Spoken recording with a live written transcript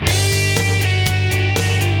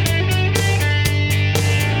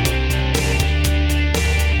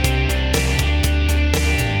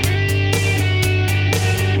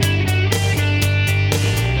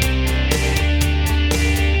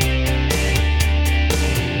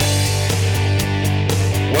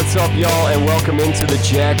What's up, y'all, and welcome into the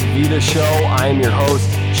Jack Vita Show. I am your host,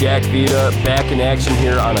 Jack Vita, back in action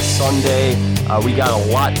here on a Sunday. We got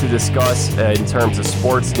a lot to discuss in terms of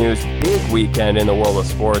sports news. Big weekend in the world of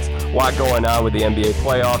sports. A lot going on with the NBA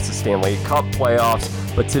playoffs, the Stanley Cup playoffs.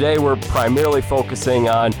 But today we're primarily focusing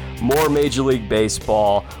on more Major League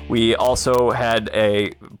Baseball. We also had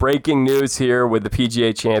a breaking news here with the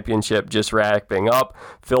PGA Championship just wrapping up.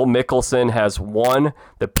 Phil Mickelson has won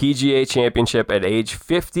the PGA Championship at age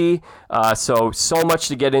 50. So much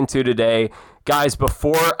to get into today. Guys,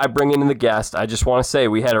 before I bring in the guest, I just want to say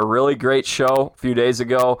we had a really great show a few days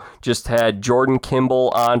ago. Just had Jordan Kimball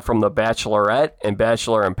on from The Bachelorette and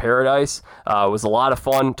Bachelor in Paradise. It was a lot of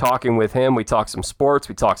fun talking with him. We talked some sports,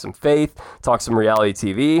 we talked some faith, talked some reality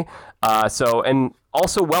TV. And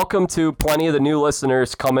also welcome to plenty of the new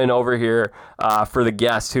listeners coming over here for the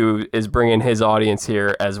guest who is bringing his audience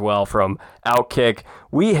here as well from Outkick.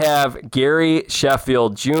 We have Gary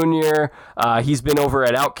Sheffield Jr. He's been over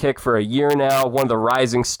at Outkick for a year now, one of the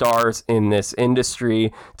rising stars in this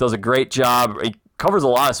industry. Does a great job. He covers a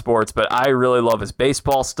lot of sports, but I really love his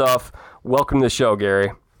baseball stuff. Welcome to the show,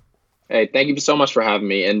 Gary. Hey, thank you so much for having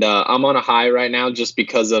me. And I'm on a high right now just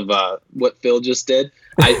because of what Phil just did.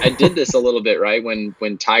 I did this a little bit, right?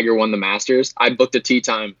 When Tiger won the Masters, I booked a tee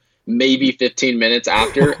time maybe 15 minutes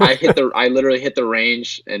after. I literally hit the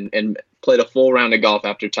range and played a full round of golf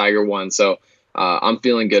after Tiger won. So I'm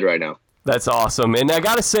feeling good right now. That's awesome. And I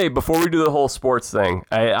got to say, before we do the whole sports thing,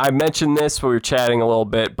 I mentioned this when we were chatting a little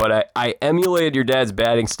bit, but I emulated your dad's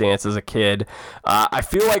batting stance as a kid. I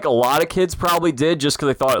feel like a lot of kids probably did just because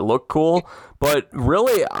they thought it looked cool. But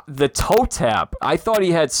really, the toe tap, I thought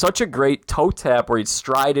he had such a great toe tap where he'd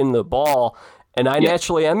stride in the ball, and I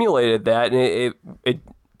naturally emulated that, and it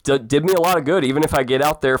did me a lot of good. Even if I get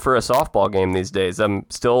out there for a softball game these days, I'm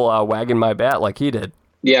still wagging my bat like he did.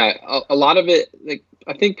 Yeah, a lot of it, like,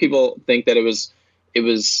 I think people think that it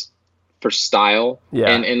was for style.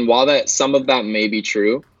 Yeah. And while some of that may be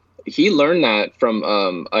true, he learned that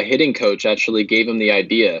from a hitting coach actually gave him the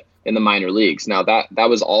idea in the minor leagues. Now that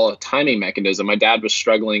was all a timing mechanism. My dad was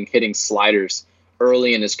struggling hitting sliders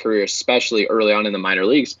early in his career, especially early on in the minor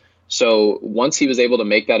leagues. So once he was able to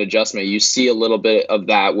make that adjustment, you see a little bit of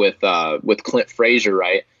that with Clint Frazier,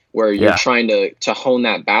 right? Where you're trying to hone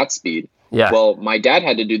that bat speed. Yeah. Well, my dad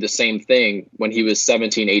had to do the same thing when he was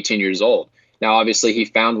 17, 18 years old. Now, obviously, he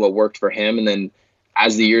found what worked for him. And then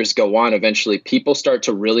as the years go on, eventually people start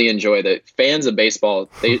to really enjoy that. Fans of baseball,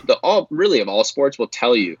 of all sports will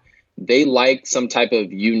tell you they like some type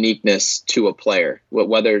of uniqueness to a player.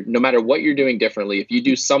 No matter what you're doing differently, if you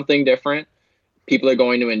do something different, people are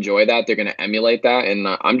going to enjoy that. They're going to emulate that. And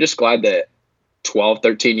I'm just glad that 12,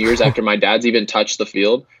 13 years after my dad's even touched the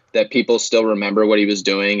field, that people still remember what he was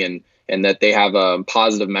doing and that they have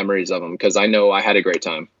positive memories of him, because I know I had a great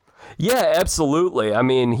time. Yeah, absolutely. I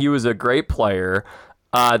mean, he was a great player.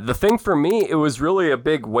 The thing for me, it was really a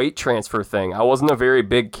big weight transfer thing. I wasn't a very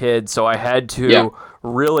big kid, so I had to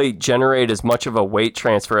really generate as much of a weight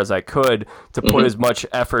transfer as I could to put as much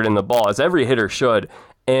effort in the ball, as every hitter should.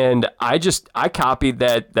 And I copied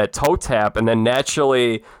that toe tap, and then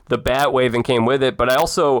naturally the bat waving came with it. But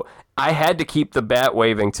I had to keep the bat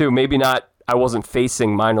waving too. Maybe not. I wasn't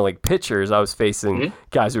facing minor league pitchers. I was facing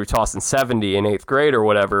guys who were tossing 70 in 8th grade or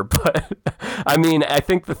whatever. But I mean, I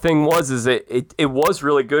think the thing is it was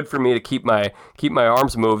really good for me to keep my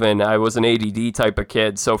arms moving. I was an ADD type of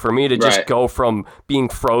kid. So for me to just go from being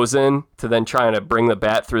frozen to then trying to bring the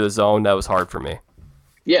bat through the zone, that was hard for me.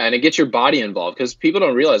 Yeah, and it gets your body involved, because people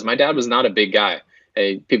don't realize my dad was not a big guy.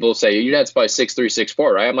 Hey, people say, your dad's probably 6'3",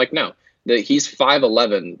 6'4", right? I'm like, no. He's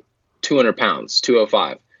 5'11", 200 pounds,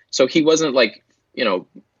 205. So he wasn't like,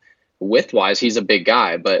 width-wise, he's a big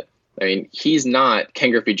guy. But, I mean, he's not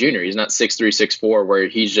Ken Griffey Jr. He's not 6'3", 6'4", where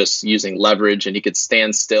he's just using leverage and he could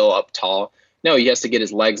stand still up tall. No, he has to get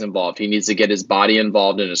his legs involved. He needs to get his body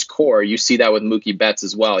involved in his core. You see that with Mookie Betts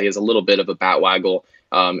as well. He has a little bit of a bat waggle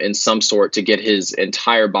in some sort to get his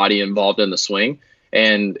entire body involved in the swing.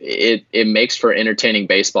 And it makes for entertaining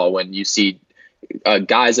baseball when you see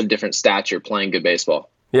guys of different stature playing good baseball.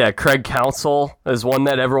 Yeah, Craig Counsell is one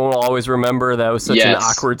that everyone will always remember. That was such an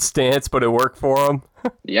awkward stance, but it worked for him.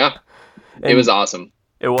 Yeah, it was awesome.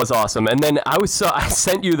 It was awesome. And then I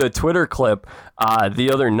sent you the Twitter clip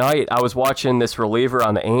the other night. I was watching this reliever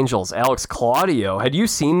on the Angels, Alex Claudio. Had you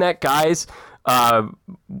seen that guy's, you know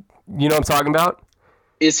what I'm talking about?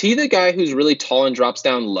 Is he the guy who's really tall and drops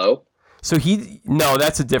down low? So no,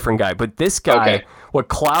 that's a different guy. But this guy, what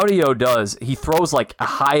Claudio does, he throws like a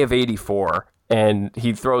high of 84. And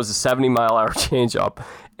he throws a 70-mile-an-hour changeup.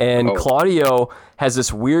 And Claudio has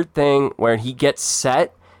this weird thing where he gets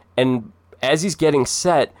set, and as he's getting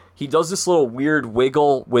set, he does this little weird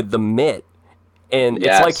wiggle with the mitt, and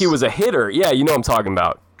it's like he was a hitter. Yeah, you know what I'm talking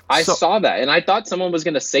about. I saw that, and I thought someone was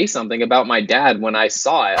going to say something about my dad when I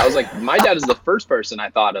saw it. I was like, my dad is the first person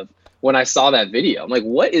I thought of when I saw that video. I'm like,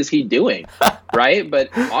 what is he doing? Right? But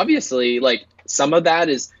obviously, like, some of that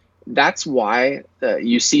is, that's why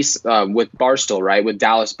you see with Barstool, right, with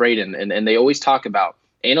Dallas Braden, and they always talk about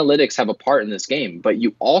analytics have a part in this game, but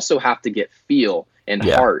you also have to get feel and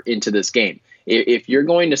heart into this game. If you're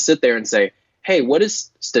going to sit there and say, hey, what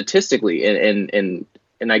is statistically and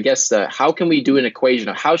I guess how can we do an equation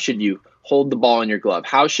of how should you hold the ball in your glove?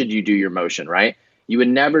 How should you do your motion, right? You would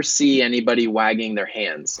never see anybody wagging their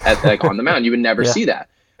hands on the mound. You would never see that.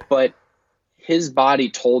 But his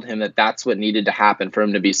body told him that that's what needed to happen for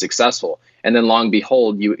him to be successful. And then long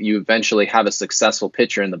behold, you eventually have a successful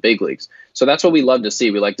pitcher in the big leagues. So that's what we love to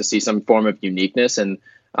see. We like to see some form of uniqueness, and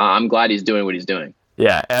I'm glad he's doing what he's doing.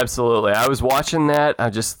 Yeah, absolutely. I was watching that. I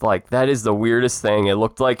just like, that is the weirdest thing. It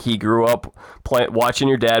looked like he grew up watching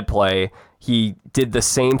your dad play. He did the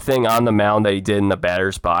same thing on the mound that he did in the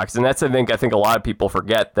batter's box. And that's, I think a lot of people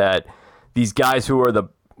forget that these guys who are the,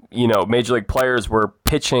 major league players were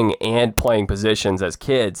pitching and playing positions as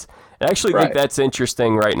kids. I actually think that's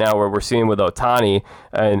interesting right now, where we're seeing with Ohtani,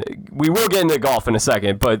 and we will get into golf in a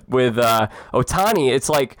second, but with Ohtani, it's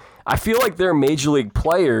like, I feel like they're major league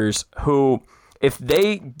players who, if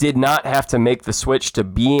they did not have to make the switch to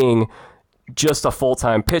being just a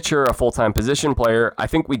full-time pitcher, a full-time position player, I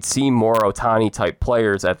think we'd see more Ohtani-type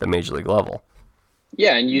players at the major league level.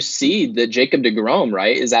 Yeah, and you see that Jacob deGrom,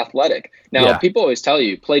 right, is athletic. Now, people always tell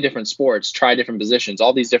you, play different sports, try different positions,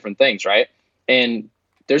 all these different things, right? And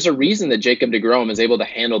there's a reason that Jacob deGrom is able to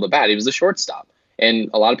handle the bat. He was a shortstop. And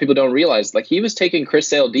a lot of people don't realize, like, he was taking Chris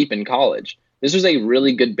Sale deep in college. This was a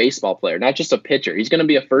really good baseball player, not just a pitcher. He's going to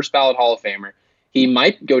be a first-ballot Hall of Famer. He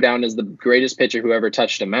might go down as the greatest pitcher who ever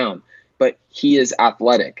touched a mound, but he is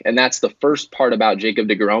athletic. And that's the first part about Jacob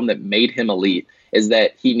deGrom that made him elite, is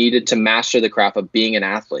that he needed to master the craft of being an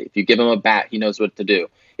athlete. If you give him a bat, he knows what to do.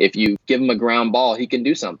 If you give him a ground ball, he can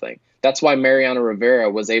do something. That's why Mariano Rivera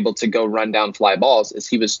was able to go run down fly balls, is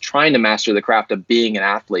he was trying to master the craft of being an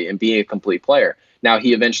athlete and being a complete player. Now,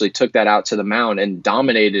 he eventually took that out to the mound and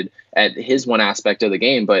dominated at his one aspect of the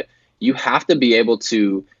game, but you have to be able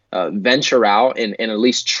to venture out and at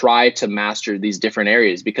least try to master these different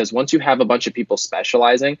areas, because once you have a bunch of people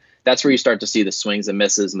specializing, that's where you start to see the swings and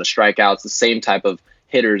misses and the strikeouts, the same type of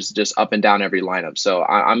hitters just up and down every lineup. So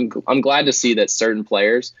I'm glad to see that certain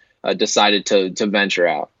players decided to venture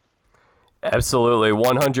out. Absolutely,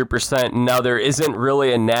 100%. Now, there isn't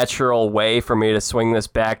really a natural way for me to swing this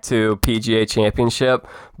back to PGA Championship,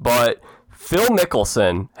 but Phil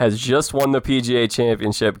Mickelson has just won the PGA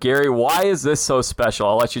Championship. Gary, why is this so special?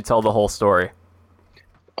 I'll let you tell the whole story.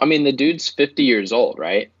 I mean, the dude's 50 years old,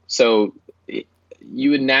 right? So you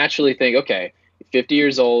would naturally think, okay, 50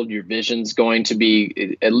 years old, your vision's going to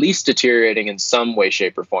be at least deteriorating in some way,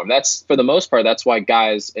 shape, or form. That's, for the most part, that's why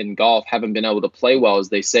guys in golf haven't been able to play well, is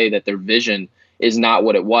they say that their vision is not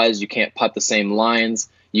what it was. You can't putt the same lines.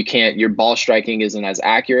 Your ball striking isn't as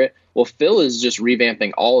accurate. Well, Phil is just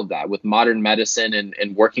revamping all of that with modern medicine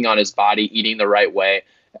and working on his body, eating the right way.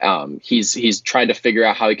 He's trying to figure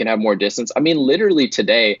out how he can have more distance. I mean, literally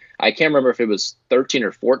today, I can't remember if it was 13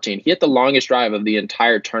 or 14. He hit the longest drive of the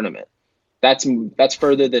entire tournament. That's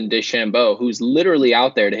further than DeChambeau, who's literally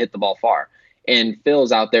out there to hit the ball far. And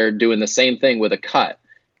Phil's out there doing the same thing with a cut.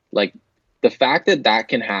 Like, the fact that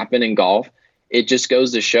can happen in golf, it just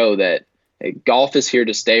goes to show that golf is here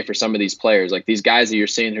to stay for some of these players. Like these guys that you're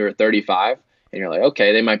seeing who are 35, and you're like,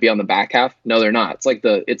 okay, they might be on the back half. No, they're not.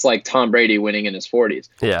 It's like Tom Brady winning in his 40s.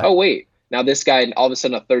 Yeah. Oh, wait. Now this guy, all of a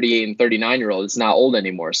sudden, a 38 and 39-year-old, is not old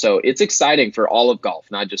anymore. So it's exciting for all of golf,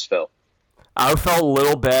 not just Phil. I felt a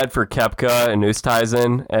little bad for Koepka and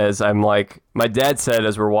Oosthuizen, as I'm like, my dad said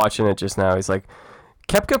as we're watching it just now, he's like,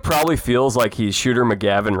 Koepka probably feels like he's Shooter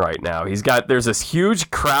McGavin right now. There's this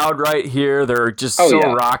huge crowd right here. They're just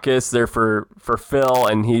raucous. They're for Phil,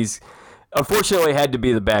 and he's unfortunately had to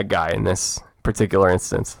be the bad guy in this particular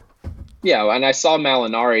instance. Yeah, and I saw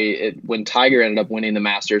Molinari when Tiger ended up winning the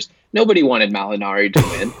Masters. Nobody wanted Molinari to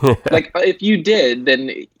win. Like, if you did,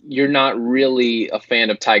 then you're not really a fan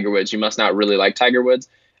of Tiger Woods. You must not really like Tiger Woods.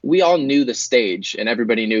 We all knew the stage, and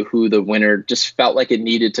everybody knew who the winner just felt like it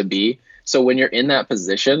needed to be. So when you're in that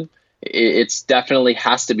position, it's definitely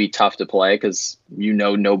has to be tough to play, because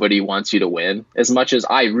nobody wants you to win. As much as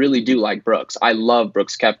I really do like Brooks. I love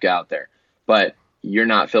Brooks Koepka out there. But you're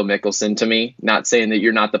not Phil Mickelson to me. Not saying that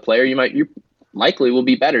you're not the player. You likely will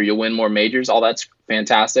be better. You'll win more majors. All that's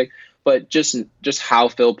fantastic. but just how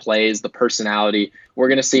Phil plays, the personality. We're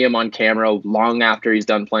going to see him on camera long after he's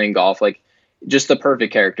done playing golf. Like, just the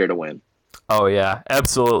perfect character to win. Oh, yeah,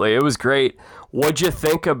 absolutely. It was great. What'd you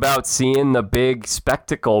think about seeing the big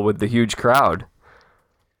spectacle with the huge crowd?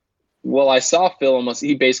 Well, I saw Phil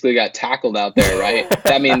he basically got tackled out there, right?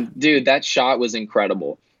 I mean, dude, that shot was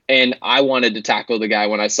incredible. And I wanted to tackle the guy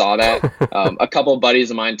when I saw that. A couple of buddies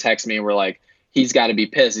of mine text me and were like, he's got to be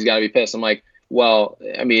pissed. He's got to be pissed. I'm like, well,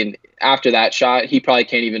 I mean, after that shot, he probably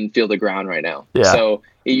can't even feel the ground right now. Yeah. So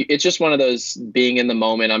it's just one of those being in the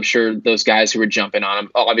moment. I'm sure those guys who were jumping on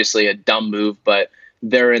him, obviously a dumb move, but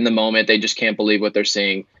they're in the moment. They just can't believe what they're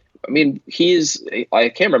seeing. I mean, I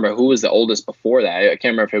can't remember who was the oldest before that. I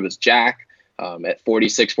can't remember if it was Jack at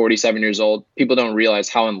 46, 47 years old. People don't realize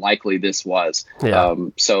how unlikely this was. Yeah.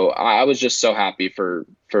 So I was just so happy for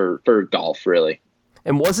golf, really.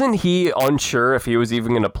 And wasn't he unsure if he was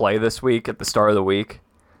even going to play this week at the start of the week?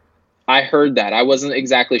 I heard that. I wasn't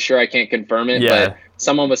exactly sure. I can't confirm it, but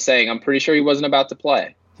someone was saying, I'm pretty sure he wasn't about to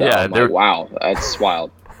play. So yeah. I'm like, wow, that's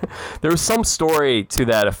wild. There was some story to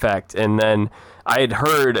that effect. And then I had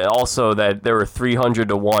heard also that there were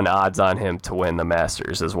 300-1 odds on him to win the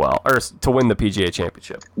Masters as well, or to win the PGA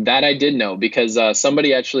Championship. That I did know, because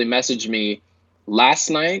somebody actually messaged me last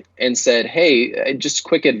night and said, hey, just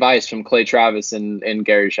quick advice from Clay Travis and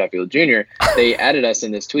Gary Sheffield Jr. They added us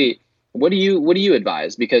in this tweet. What do you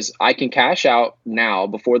advise? Because I can cash out now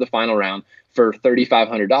before the final round for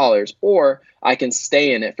 $3,500, or I can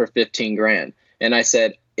stay in it for $15,000. And I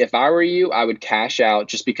said, if I were you, I would cash out,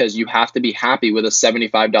 just because you have to be happy with a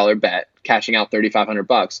 $75 bet, cashing out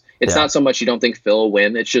 $3,500. It's not so much you don't think Phil will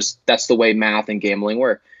win. It's just that's the way math and gambling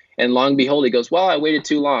work. And long and behold, he goes, well, I waited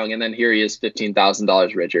too long. And then here he is,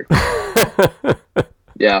 $15,000 richer.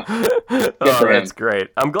 Yeah. That's great.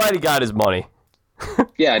 I'm glad he got his money.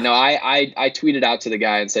 Yeah, no, I tweeted out to the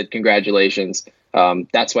guy and said, congratulations.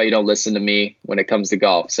 That's why you don't listen to me when it comes to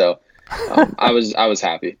golf. So I was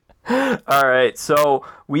happy. All right. So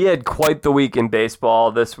we had quite the week in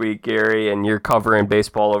baseball this week, Gary, and you're covering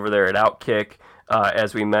baseball over there at Outkick,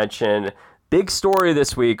 as we mentioned. Big story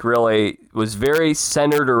this week really was very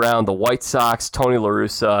centered around the White Sox, Tony La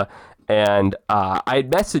Russa, and I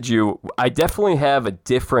messaged you. I definitely have a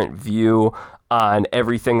different view on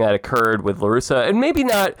everything that occurred with La Russa, and maybe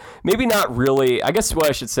not really. I guess what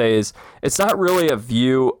I should say is it's not really a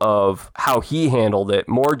view of how he handled it,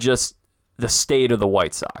 more just the state of the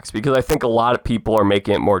White Sox, because I think a lot of people are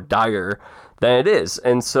making it more dire than it is.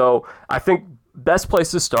 And so I think best place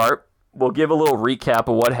to start, we'll give a little recap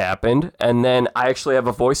of what happened, and then I actually have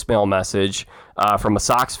a voicemail message from a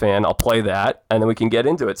Sox fan. I'll play that, and then we can get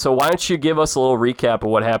into it. So why don't you give us a little recap of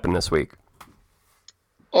what happened this week?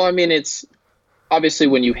 Well, I mean, it's obviously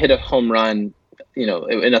when you hit a home run, in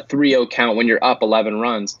a 3-0 count, when you're up 11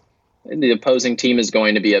 runs, the opposing team is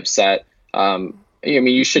going to be upset. I mean,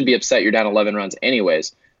 you should be upset you're down 11 runs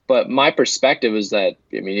anyways. But my perspective is that,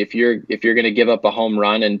 I mean, if you're going to give up a home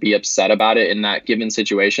run and be upset about it in that given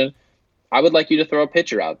situation, I would like you to throw a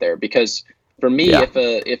pitcher out there, because for me, if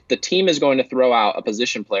the team is going to throw out a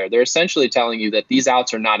position player, they're essentially telling you that these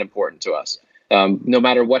outs are not important to us. No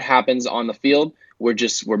matter what happens on the field,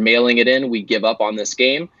 we're mailing it in. We give up on this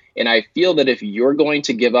game. And I feel that if you're going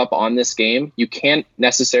to give up on this game, you can't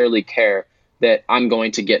necessarily care that I'm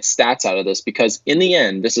going to get stats out of this, because in the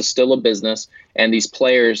end, this is still a business and these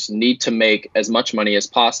players need to make as much money as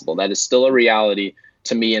possible. That is still a reality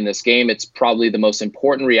to me in this game. It's probably the most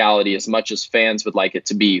important reality, as much as fans would like it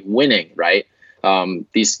to be winning, right?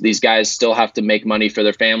 These guys still have to make money for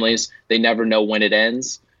their families. They never know when it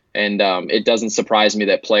ends. And it doesn't surprise me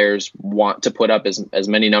that players want to put up as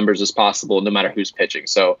many numbers as possible, no matter who's pitching.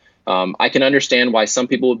 So I can understand why some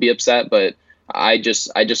people would be upset, but I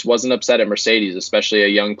just wasn't upset at Mercedes, especially a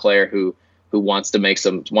young player who wants to make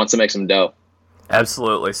some dough.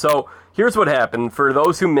 Absolutely. So here's what happened for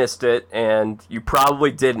those who missed it, and you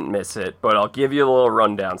probably didn't miss it, but I'll give you a little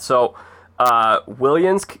rundown. So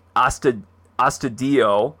Willians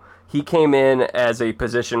Astudillo, he came in as a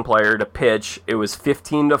position player to pitch. It was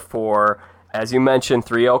 15-4, as you mentioned,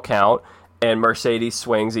 3-0 count, and Mercedes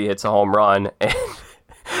swings. He hits a home run, and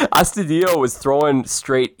Astudillo was throwing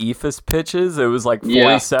straight ephus pitches. It was like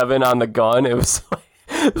 47 on the gun. It was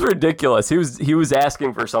ridiculous. He was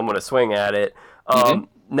asking for someone to swing at it.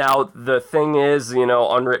 Now the thing is,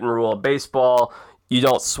 unwritten rule of baseball, you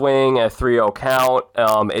don't swing at 3-0 count.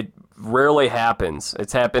 It rarely happens.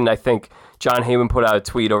 It's happened, I think John Heyman put out a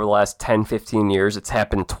tweet over the last 10, 15 years. It's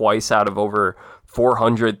happened twice out of over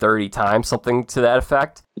 430 times, something to that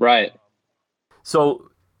effect. Right. So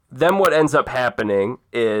then what ends up happening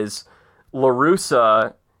is La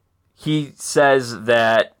Russa, he says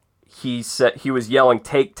that he said he was yelling,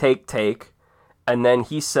 take, take, take. And then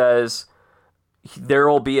he says there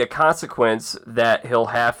will be a consequence that he'll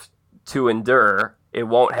have to endure. It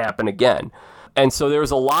won't happen again. And so there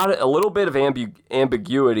was a little bit of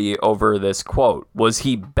ambiguity over this quote. Was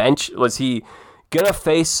he going to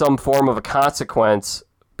face some form of a consequence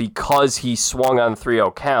because he swung on the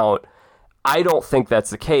 3-0 count? I don't think that's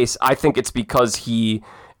the case. I think it's because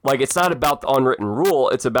it's not about the unwritten rule.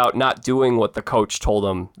 It's about not doing what the coach told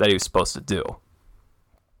him that he was supposed to do.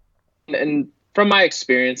 And from my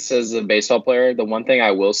experience as a baseball player, the one thing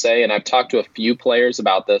I will say, and I've talked to a few players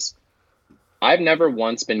about this, I've never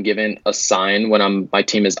once been given a sign when my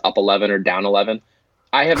team is up 11 or down 11.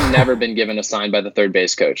 I have never been given a sign by the third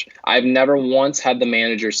base coach. I've never once had the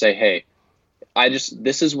manager say, hey,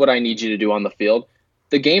 this is what I need you to do on the field.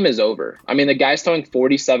 The game is over. I mean, the guy's throwing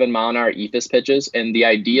 47-mile-an-hour eephus pitches, and the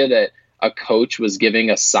idea that a coach was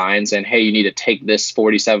giving a sign saying, hey, you need to take this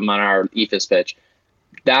 47-mile-an-hour eephus pitch,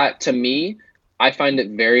 that, to me, I find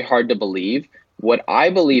it very hard to believe. What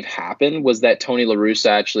I believe happened was that Tony La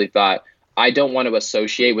Russa actually thought, I don't want to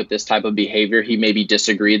associate with this type of behavior. He maybe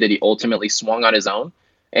disagreed that he ultimately swung on his own.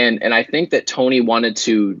 And I think that Tony wanted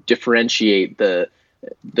to differentiate the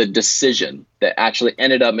decision that actually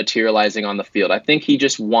ended up materializing on the field. I think he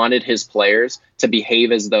just wanted his players to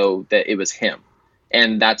behave as though that it was him.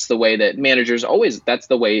 And that's the way that managers that's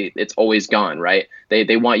the way it's always gone, right?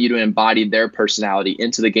 They want you to embody their personality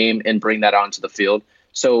into the game and bring that onto the field.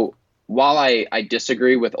 So while I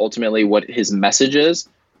disagree with ultimately what his message is,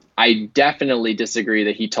 I definitely disagree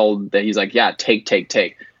that he's like, yeah,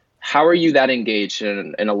 take. How are you that engaged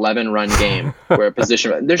in an 11-run game where a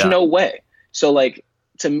position, there's no way. So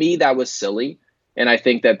to me, that was silly. And I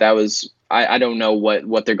think that was, I don't know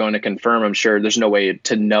what they're going to confirm. I'm sure there's no way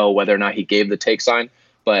to know whether or not he gave the take sign,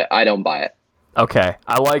 but I don't buy it. Okay,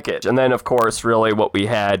 I like it. And then, of course, really what we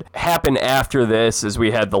had happen after this is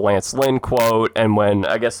we had the Lance Lynn quote. And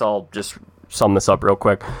I guess I'll just sum this up real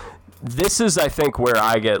quick. This is, I think, where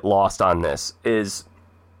I get lost on this, is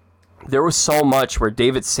there was so much where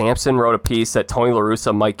David Sampson wrote a piece that Tony La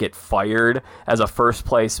Russa might get fired as a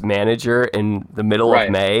first-place manager in the middle of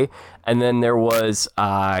May. And then there was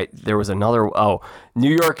another,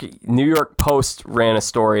 New York Post ran a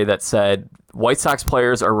story that said White Sox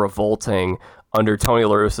players are revolting under Tony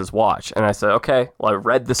La Russa's watch. And I said, okay, well, I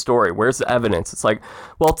read the story. Where's the evidence? It's like,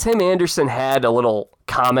 well, Tim Anderson had a little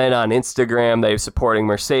comment on Instagram that he was supporting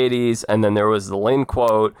Mercedes, and then there was the Lynn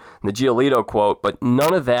quote and the Giolito quote, but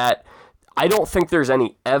none of that. I don't think there's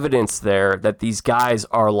any evidence there that these guys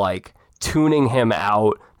are tuning him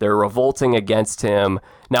out. They're revolting against him.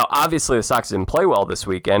 Now, obviously, the Sox didn't play well this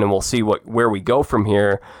weekend, and we'll see where we go from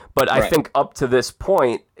here. But I think up to this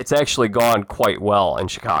point, it's actually gone quite well in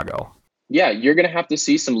Chicago. Yeah, you're going to have to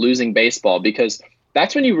see some losing baseball, because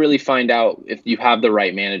that's when you really find out if you have the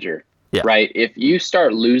right manager, right? If you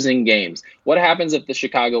start losing games, what happens if the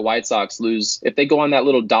Chicago White Sox lose, if they go on that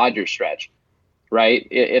little Dodger stretch, right?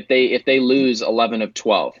 If they lose 11 of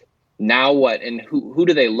 12, now what? And who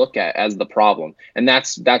do they look at as the problem? And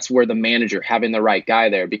that's where the manager, having the right guy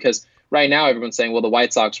there, because right now everyone's saying, well, the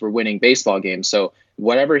White Sox were winning baseball games, so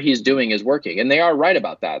whatever he's doing is working. And they are right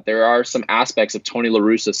about that. There are some aspects of Tony La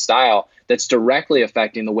Russa's style that's directly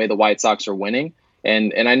affecting the way the White Sox are winning.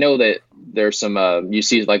 And I know that there's some you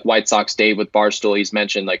see White Sox Dave with Barstool, he's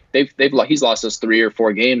mentioned he's lost us 3 or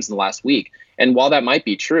 4 games in the last week. And while that might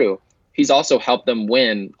be true, he's also helped them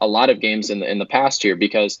win a lot of games in the past year,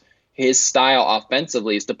 because his style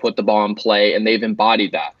offensively is to put the ball in play, and they've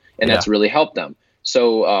embodied that, and that's really helped them.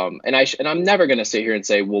 So, and I'm never going to sit here and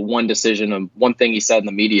say, well, one decision of one thing he said in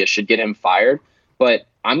the media should get him fired, but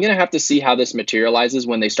I'm going to have to see how this materializes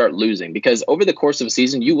when they start losing, because over the course of a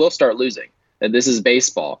season, you will start losing. And this is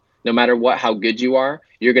baseball. No matter how good you are,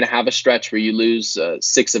 you're going to have a stretch where you lose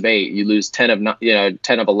 6 of 8, you lose 10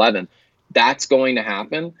 of 11. That's going to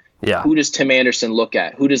happen. Yeah. Who does Tim Anderson look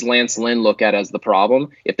at? Who does Lance Lynn look at as the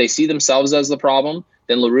problem? If they see themselves as the problem,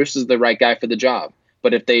 then La Russa is the right guy for the job.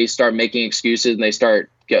 But if they start making excuses and they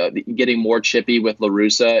start getting more chippy with La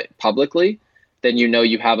Russa publicly, then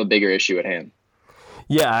you have a bigger issue at hand.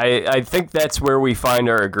 Yeah, I think that's where we find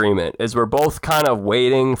our agreement, is we're both kind of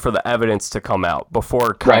waiting for the evidence to come out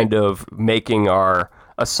before kind of making our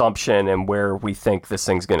assumption and where we think this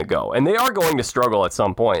thing's going to go. And they are going to struggle at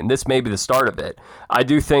some point, and this may be the start of it. I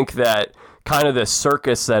do think that kind of the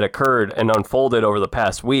circus that occurred and unfolded over the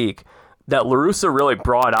past week, that La Russa really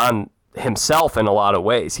brought on himself in a lot of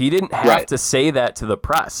ways. He didn't have to say that to the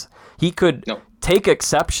press. He could take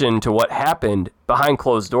exception to what happened behind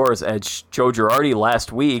closed doors. As Joe Girardi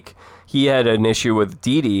last week, he had an issue with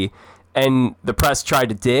Didi, and the press tried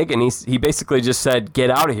to dig, and he basically just said, "Get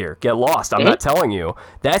out of here, get lost. I'm not telling you."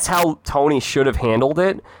 That's how Tony should have handled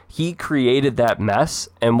it. He created that mess,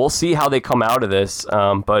 and we'll see how they come out of this.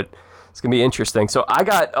 But it's gonna be interesting. So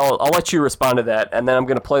I'll let you respond to that, and then I'm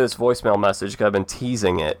gonna play this voicemail message because I've been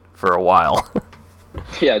teasing it for a while.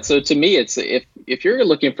 Yeah. So to me, it's if you're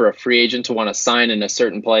looking for a free agent to want to sign in a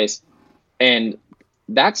certain place, and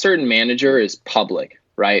that certain manager is public,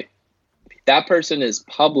 right? That person is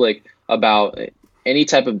public about any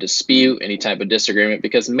type of dispute, any type of disagreement,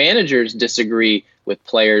 because managers disagree with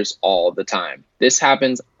players all the time. This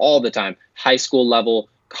happens all the time. High school level,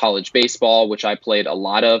 college baseball, which I played a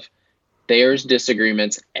lot of, there's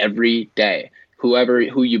disagreements every day.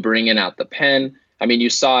 Who you bring in out the pen. I mean,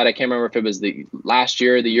 you saw it. I can't remember if it was the last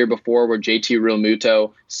year or the year before, where JT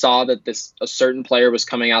Realmuto saw that a certain player was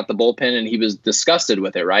coming out the bullpen and he was disgusted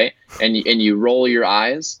with it, right? And you roll your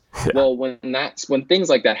eyes. Well, when things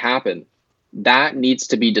like that happen, that needs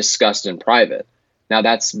to be discussed in private. Now,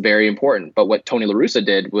 that's very important. But what Tony La Russa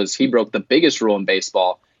did was he broke the biggest rule in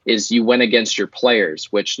baseball, is you went against your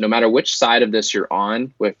players, which no matter which side of this you're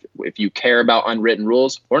on, if you care about unwritten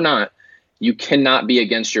rules or not, you cannot be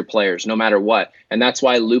against your players no matter what. And that's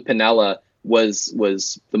why Lou Piniella was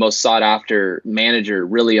the most sought after manager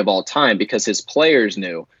really of all time, because his players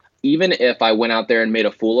knew, even if I went out there and made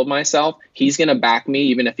a fool of myself, he's going to back me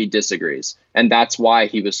even if he disagrees. And that's why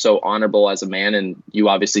he was so honorable as a man. And you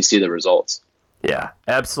obviously see the results. Yeah,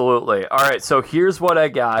 absolutely. All right. So here's what I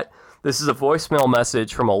got. This is a voicemail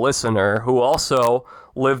message from a listener who also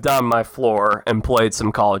lived on my floor and played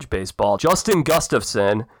some college baseball. Justin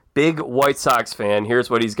Gustafson, big White Sox fan. Here's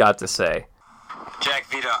what he's got to say. Jack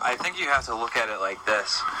Vita, I think you have to look at it like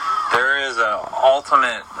this. There is an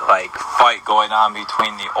ultimate fight going on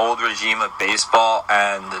between the old regime of baseball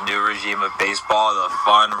and the new regime of baseball, the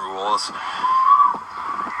fun rules.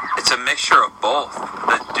 It's a mixture of both.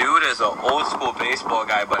 The dude is an old school baseball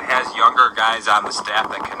guy, but has younger guys on the staff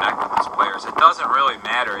that connect with his players. It doesn't really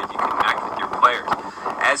matter if you connect with your players.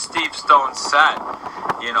 As Steve Stone said,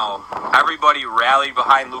 everybody rallied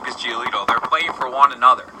behind Lucas Giolito. They're playing for one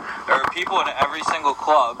another. There are people in every single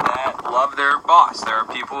club that love their boss. There are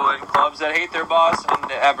people in clubs that hate their boss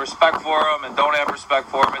and have respect for him and don't have respect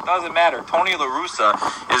for him. It doesn't matter. Tony La Russa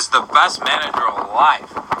is the best manager alive.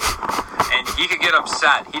 And he could get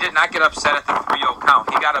upset. He did not get upset at the 3-0 count.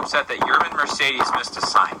 He got upset that Yerman Mercedes missed a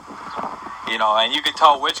sign. And you could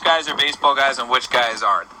tell which guys are baseball guys and which guys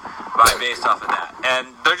aren't based off of that. And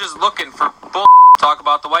they're just looking for bull. Talk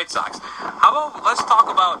about the White Sox. How about let's talk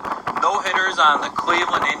about no-hitters on the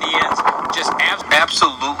Cleveland Indians just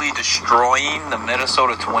absolutely destroying the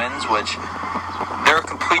Minnesota Twins, which they're a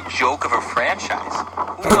complete joke of a franchise.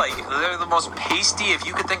 They're the most pasty. If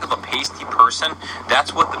you could think of a pasty person,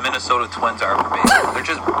 that's what the Minnesota Twins are for baseball. They're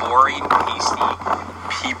just boring, pasty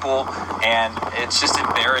people, and it's just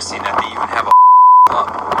embarrassing that they even have a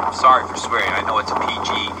club. I'm sorry for swearing. I know it's a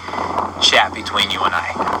PG chat between you and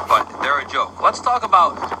I, but they're a joke. Let's talk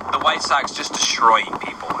about the White Sox just destroying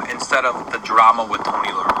people instead of the drama with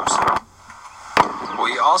Tony La Russa.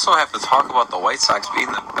 We also have to talk about the White Sox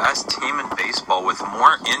being the best team in baseball with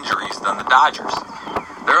more injuries than the Dodgers.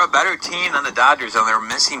 They're a better team than the Dodgers, and they're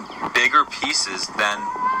missing bigger pieces than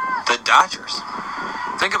the Dodgers.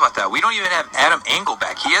 Think about that. We don't even have Adam Engel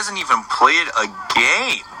back. He hasn't even played a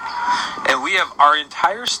game. And we have our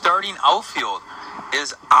entire starting outfield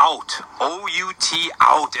is out. O-U-T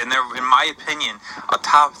out. And they're, in my opinion, a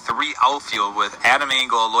top 3 outfield with Adam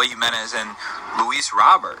Engel, Eloy Jimenez, and Luis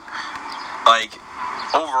Robert.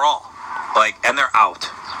 Overall. And they're out.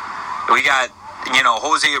 We got,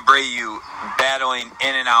 Jose Abreu battling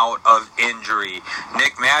in and out of injury.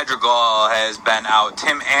 Nick Madrigal has been out.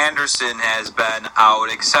 Tim Anderson has been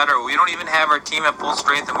out, etc. We don't even have our team at full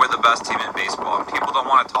strength, and we're the best team in baseball. And people don't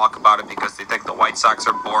want to talk about it because they think the White Sox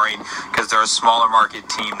are boring because they're a smaller market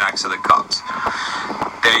team next to the Cubs.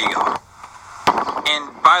 There you go. And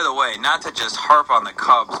by the way, not to just harp on the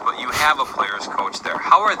Cubs, but you have a players coach there.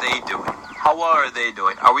 How are they doing? How well are they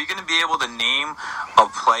doing? Are we going to be able to name a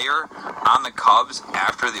player on the Cubs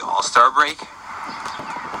after the All-Star break?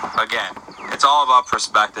 Again, it's all about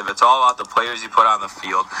perspective. It's all about the players you put on the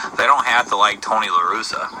field. They don't have to like Tony La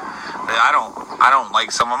Russa. I don't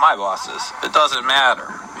like some of my bosses. It doesn't matter,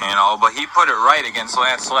 but he put it right against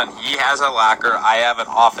Lance Lynn. He has a locker. I have an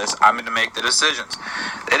office. I'm going to make the decisions.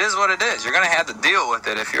 It is what it is. You're going to have to deal with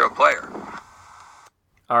it if you're a player.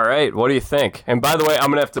 All right, what do you think? And by the way, I'm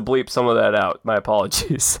going to have to bleep some of that out. My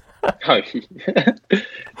apologies.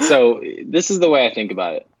 So this is the way I think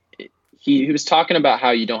about it. He was talking about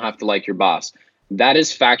how you don't have to like your boss. That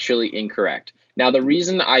is factually incorrect. Now, the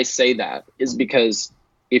reason I say that is because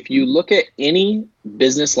if you look at any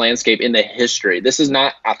business landscape in the history, this is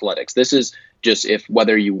not athletics. This is just if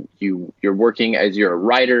whether you're working as you're a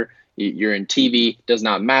writer, you're in TV, does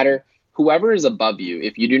not matter. Whoever is above you,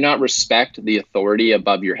 if you do not respect the authority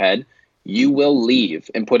above your head, you will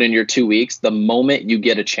leave and put in your 2 weeks the moment you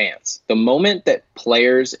get a chance. The moment that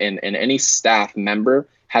players and any staff member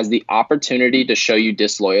has the opportunity to show you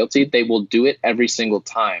disloyalty, they will do it every single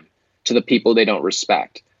time to the people they don't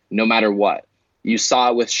respect, no matter what. You saw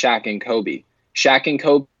it with Shaq and Kobe. Shaq and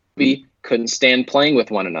Kobe couldn't stand playing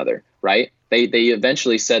with one another, right? They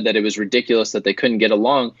eventually said that it was ridiculous that they couldn't get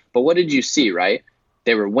along. But what did you see, right?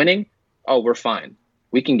 They were winning. Oh, we're fine.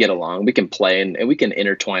 We can get along. We can play and we can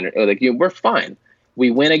intertwine. We're fine.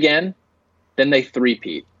 We win again. Then they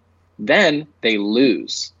three-peat. Then they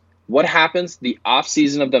lose. What happens the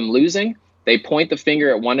offseason of them losing? They point the finger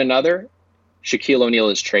at one another. Shaquille O'Neal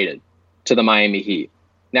is traded to the Miami Heat.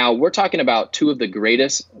 Now, we're talking about two of the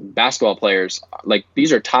greatest basketball players. Like,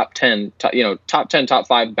 these are top 10, top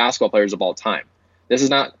 5 basketball players of all time. This is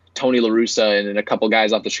not Tony La Russa and a couple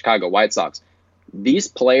guys off the Chicago White Sox. These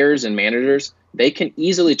players and managers, they can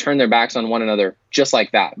easily turn their backs on one another just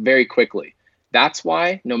like that, very quickly. That's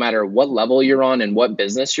why no matter what level you're on and what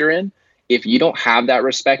business you're in, if you don't have that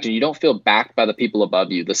respect and you don't feel backed by the people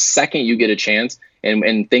above you, the second you get a chance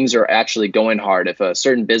and things are actually going hard, if a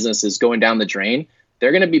certain business is going down the drain,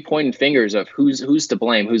 they're going to be pointing fingers of who's to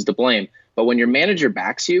blame. But when your manager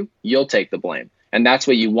backs you, you'll take the blame. And that's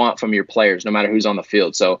what you want from your players, no matter who's on the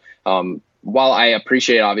field. So while I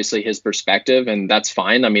appreciate, obviously, his perspective, and that's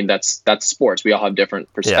fine. I mean, that's sports. We all have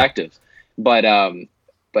different perspectives. Yeah.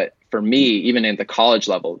 But for me, even at the college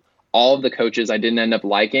level, all of the coaches I didn't end up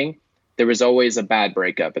liking, there was always a bad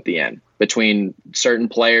breakup at the end between certain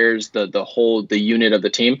players, the unit of the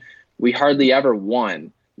team. We hardly ever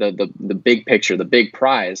won the big picture, the big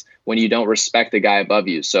prize, when you don't respect the guy above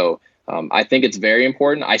you. So I think it's very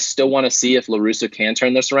important. I still want to see if La Russa can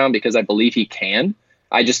turn this around, because I believe he can.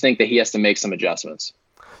 I just think that he has to make some adjustments.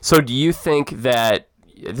 So do you think that,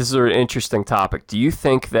 this is an interesting topic, do you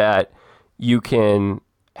think that you can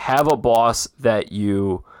have a boss that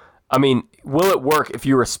will it work if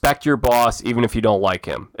you respect your boss even if you don't like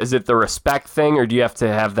him? Is it the respect thing, or do you have to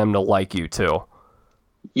have them to like you too?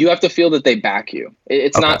 You have to feel that they back you.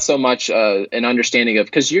 It's okay. Not so much an understanding of,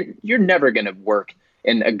 because you're never going to work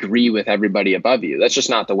and agree with everybody above you. That's just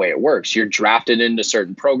not the way it works. You're drafted into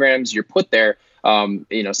certain programs. You're put there,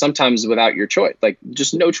 sometimes without your choice, like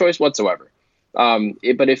just no choice whatsoever.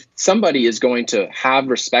 But if somebody is going to have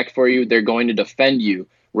respect for you, they're going to defend you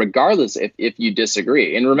regardless if you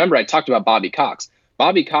disagree. And remember, I talked about Bobby Cox.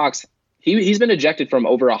 Bobby Cox, he's been ejected from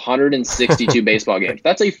over 162 baseball games.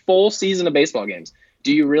 That's a full season of baseball games.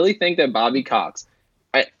 Do you really think that Bobby Cox,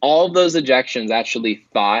 at all of those ejections, actually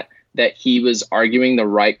thought that he was arguing the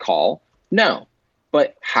right call? No.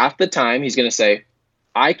 But half the time he's going to say,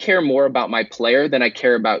 I care more about my player than I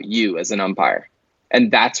care about you as an umpire. And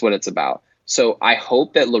that's what it's about. So I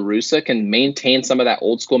hope that La Russa can maintain some of that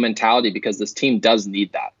old school mentality, because this team does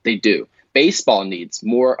need that. They do. Baseball needs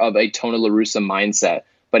more of a Tony La Russa mindset,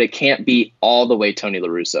 but it can't be all the way Tony La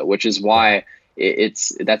Russa, which is why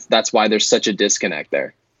that's why there's such a disconnect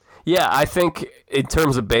there. Yeah, I think in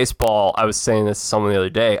terms of baseball, I was saying this to someone the other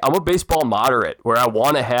day, I'm a baseball moderate, where I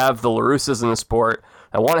want to have the La Russas in the sport.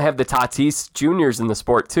 I want to have the Tatis Juniors in the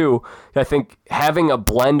sport too. I think having a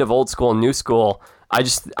blend of old school and new school,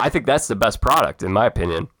 I think that's the best product, in my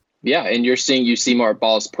opinion. Yeah, and you see more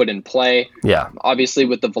balls put in play. Yeah. Obviously,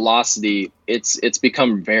 with the velocity, it's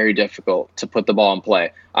become very difficult to put the ball in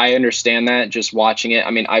play. I understand that just watching it.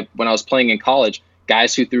 I mean, when I was playing in college,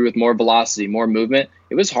 guys who threw with more velocity, more movement,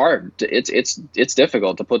 it was hard. It's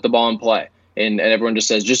difficult to put the ball in play. And everyone just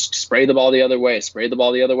says, just spray the ball the other way, spray the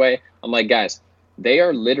ball the other way. I'm like, guys, they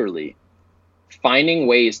are literally finding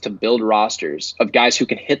ways to build rosters of guys who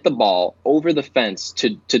can hit the ball over the fence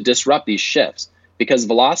to disrupt these shifts, because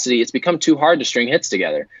velocity, it's become too hard to string hits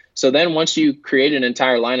together. So then once you create an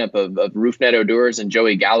entire lineup of Rougned Odors and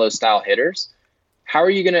Joey Gallo style hitters, how are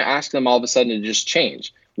you going to ask them all of a sudden to just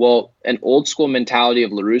change? Well, an old school mentality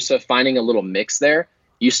of La Russa, finding a little mix there,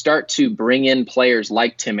 you start to bring in players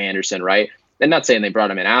like Tim Anderson, right? I'm not saying they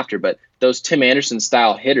brought him in after, but those Tim Anderson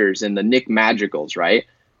style hitters and the Nick Madrigals, right?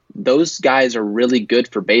 Those guys are really good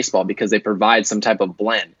for baseball because they provide some type of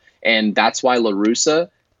blend. And that's why La Russa,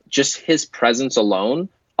 just his presence alone,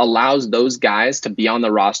 allows those guys to be on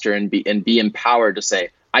the roster and be empowered to say,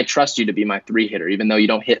 I trust you to be my 3-hitter, even though you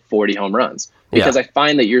don't hit 40 home runs, because I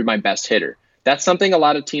find that you're my best hitter. That's something a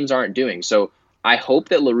lot of teams aren't doing. So I hope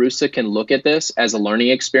that La Russa can look at this as a learning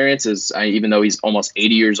experience, even though he's almost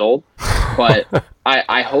 80 years old. But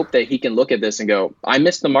I hope that he can look at this and go, I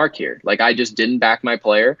missed the mark here. Like, I just didn't back my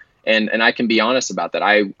player. And I can be honest about that.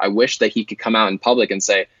 I wish that he could come out in public and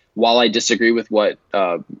say, while I disagree with what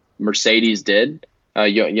Mercedes did,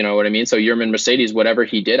 you know what I mean? So Yermin Mercedes, whatever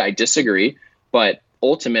he did, I disagree. But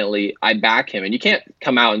ultimately, I back him. And you can't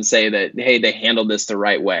come out and say that, hey, they handled this the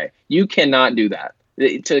right way. You cannot do that.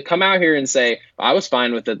 To come out here and say, I was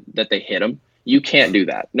fine with it, that they hit him, you can't do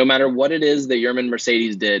that. No matter what it is that Yermin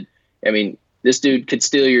Mercedes did, I mean, this dude could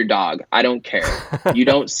steal your dog. I don't care. You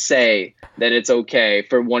don't say that it's okay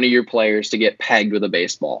for one of your players to get pegged with a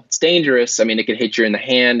baseball. It's dangerous. I mean, it could hit you in the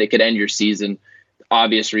hand. It could end your season.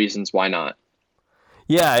 Obvious reasons why not.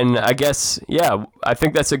 Yeah, and I guess, I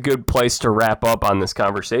think that's a good place to wrap up on this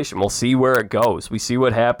conversation. We'll see where it goes. We see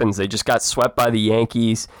what happens. They just got swept by the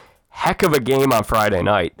Yankees. Heck of a game on Friday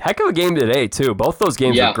night. Heck of a game today, too. Both those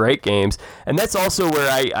games are great games. And that's also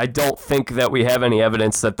where I don't think that we have any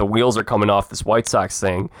evidence that the wheels are coming off this White Sox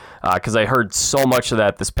thing, because I heard so much of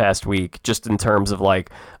that this past week, just in terms of like,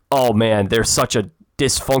 oh, man, they're such a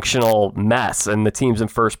dysfunctional mess, and the teams in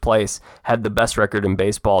first place had the best record in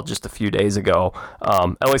baseball just a few days ago,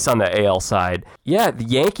 at least on the AL side. Yeah, the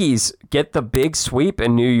Yankees get the big sweep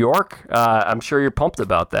in New York. I'm sure you're pumped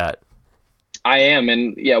about that. I am,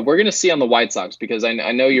 and we're going to see on the White Sox, because I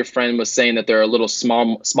know your friend was saying that they're a little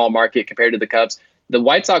small market compared to the Cubs. The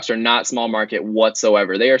White Sox are not small market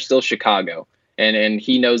whatsoever. They are still Chicago, and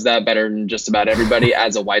he knows that better than just about everybody.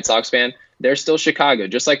 As a White Sox fan, they're still Chicago,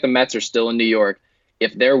 just like the Mets are still in New York.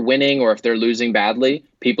 If they're winning or if they're losing badly,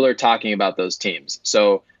 people are talking about those teams.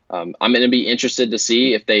 So I'm going to be interested to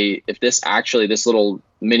see if this little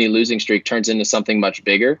mini losing streak turns into something much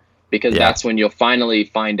bigger, because that's when you'll finally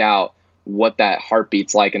find out what that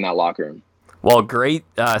heartbeat's like in that locker room. Well, great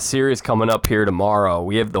series coming up here tomorrow.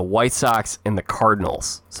 We have the White Sox and the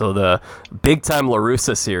Cardinals. So the big-time La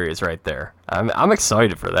Russa series right there. I'm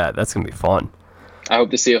excited for that. That's going to be fun. I hope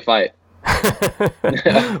to see a fight.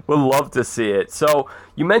 Would love to see it. So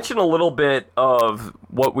you mentioned a little bit of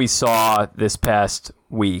what we saw this past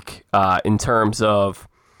week in terms of...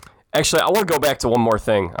 Actually, I want to go back to one more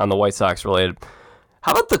thing on the White Sox related.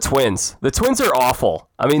 How about the Twins? The Twins are awful.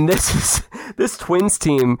 I mean, this Twins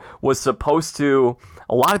team was supposed to...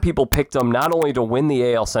 A lot of people picked them not only to win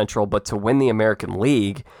the AL Central, but to win the American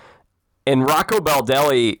League. And Rocco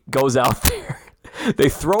Baldelli goes out there. They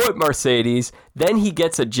throw at Mercedes. Then he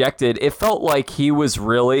gets ejected. It felt like he was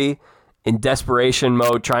really in desperation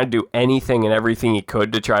mode, trying to do anything and everything he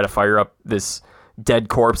could to try to fire up this dead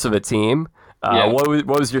corpse of a team. What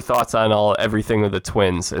was your thoughts on everything with the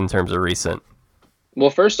Twins in terms of recent? Well,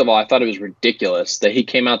 first of all, I thought it was ridiculous that he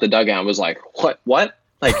came out the dugout and was like, what?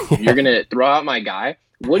 Like, you're going to throw out my guy?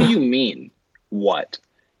 What do you mean, what?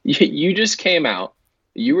 You just came out.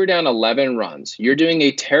 You were down 11 runs. You're doing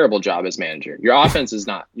a terrible job as manager. Your offense is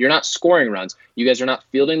not. You're not scoring runs. You guys are not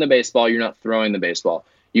fielding the baseball. You're not throwing the baseball.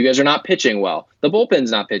 You guys are not pitching well. The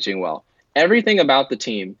bullpen's not pitching well. Everything about the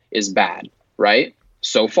team is bad, right?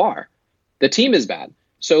 So far. The team is bad.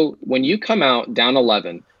 So when you come out down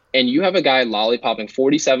 11, and you have a guy lollipopping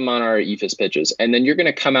 47-mile-an-hour eephus pitches, and then you're going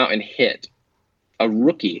to come out and hit a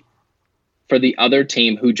rookie for the other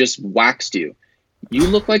team who just waxed you, you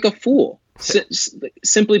look like a fool.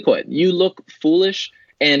 Simply put, you look foolish,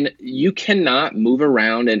 and you cannot move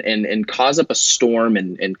around and cause up a storm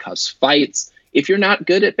and cause fights if you're not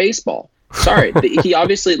good at baseball. Sorry. He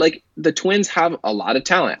obviously, like, the Twins have a lot of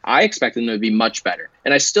talent. I expect them to be much better,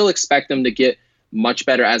 and I still expect them to get much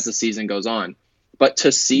better as the season goes on. But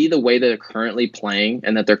to see the way that they're currently playing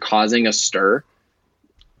and that they're causing a stir,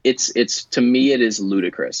 it's to me, it is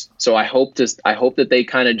ludicrous. So I hope that they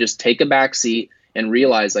kind of just take a back seat and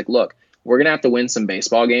realize, like, look, we're going to have to win some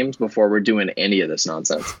baseball games before we're doing any of this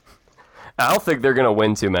nonsense. I don't think they're going to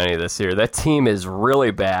win too many this year. That team is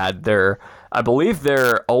really bad. I believe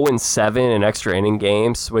they're 0-7 in extra inning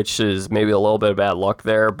games, which is maybe a little bit of bad luck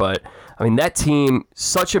there, but I mean, that team,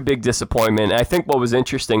 such a big disappointment. I think what was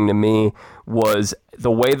interesting to me was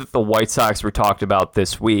the way that the White Sox were talked about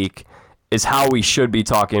this week is how we should be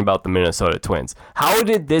talking about the Minnesota Twins. How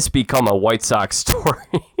did this become a White Sox story?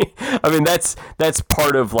 I mean, that's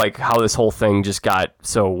part of like how this whole thing just got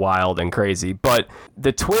so wild and crazy. But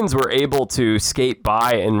the Twins were able to skate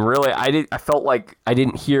by, and really, I felt like I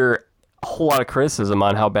didn't hear a whole lot of criticism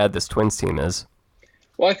on how bad this Twins team is.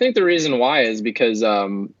 Well, I think the reason why is because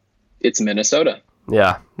it's Minnesota.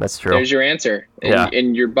 Yeah, that's true. There's your answer.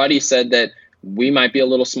 And your buddy said that we might be a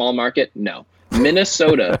little small market. No.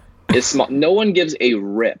 Minnesota is small. No one gives a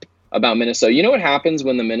rip about Minnesota. You know what happens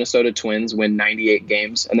when the Minnesota Twins win 98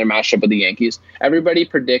 games and they're matched up with the Yankees? Everybody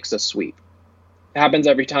predicts a sweep. happens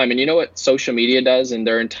every time. And you know what social media does, and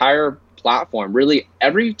their entire platform, really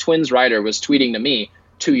every Twins writer was tweeting to me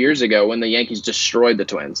 2 years ago when the Yankees destroyed the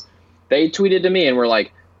Twins. They tweeted to me and were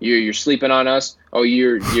like, you're sleeping on us. Oh,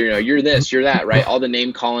 you're this, you're that, right? All the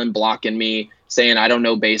name calling, blocking me, saying I don't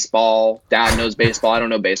know baseball. Dad knows baseball. I don't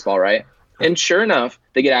know baseball, right? And sure enough,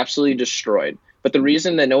 they get absolutely destroyed. But the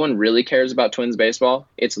reason that no one really cares about Twins baseball,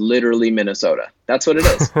 it's literally Minnesota. That's what it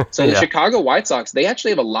is. So the Chicago White Sox, they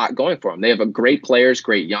actually have a lot going for them. They have a great players,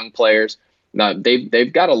 great young players.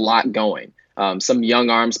 They've got a lot going. Some young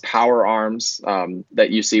arms, power arms that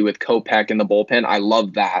you see with Kopech in the bullpen. I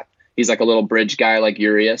love that. He's like a little bridge guy like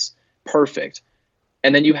Urias. Perfect.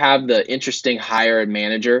 And then you have the interesting hired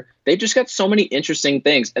manager. They've just got so many interesting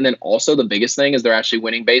things. And then also the biggest thing is they're actually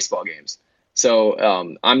winning baseball games.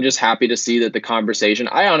 So I'm just happy to see that the conversation,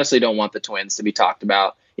 I honestly don't want the Twins to be talked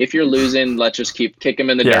about. If you're losing, let's just kick them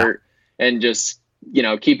in the dirt and just,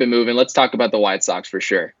 keep it moving. Let's talk about the White Sox for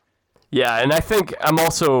sure. Yeah, and I think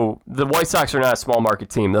the White Sox are not a small market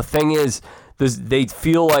team. The thing is, they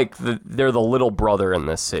feel like they're the little brother in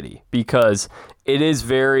this city because it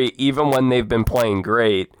is even when they've been playing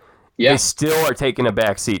great, they still are taking a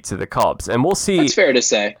backseat to the Cubs. And we'll see. That's fair to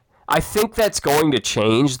say. I think that's going to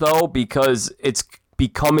change, though, because it's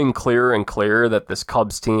becoming clearer and clearer that this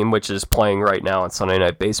Cubs team, which is playing right now on Sunday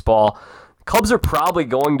Night Baseball, Cubs are probably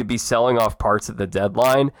going to be selling off parts at the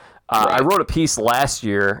deadline. Right. I wrote a piece last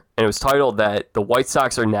year, and it was titled that the White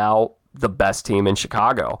Sox are now the best team in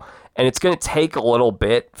Chicago. And it's going to take a little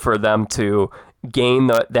bit for them to gain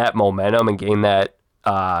that momentum and gain that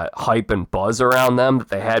hype and buzz around them that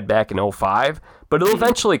they had back in 2005. But it'll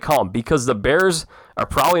eventually come because the Bears are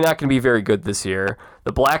probably not going to be very good this year.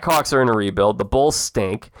 The Blackhawks are in a rebuild. The Bulls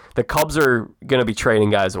stink. The Cubs are going to be trading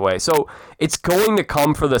guys away. So it's going to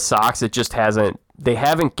come for the Sox. It just they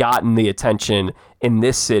haven't gotten the attention in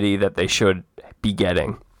this city that they should be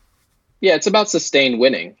getting. Yeah, it's about sustained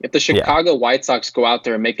winning. If the Chicago White Sox go out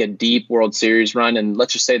there and make a deep World Series run, and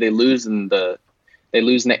let's just say they lose in the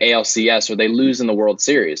ALCS or they lose in the World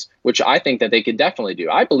Series, which I think that they could definitely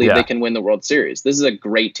do. I believe they can win the World Series. This is a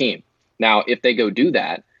great team. Now, if they go do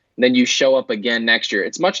that, then you show up again next year.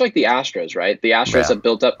 It's much like the Astros, right? The Astros have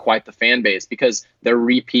built up quite the fan base because they're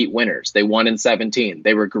repeat winners. They won in 17.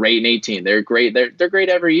 They were great in 18. They're great. They're great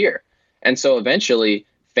every year. And so eventually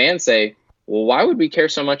fans say, well, why would we care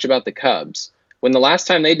so much about the Cubs when the last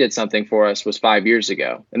time they did something for us was 5 years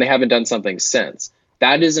ago and they haven't done something since?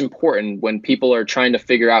 That is important when people are trying to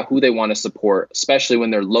figure out who they want to support, especially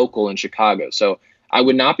when they're local in Chicago. So I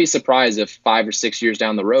would not be surprised if 5 or 6 years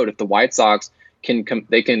down the road, if the White Sox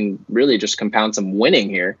can really just compound some winning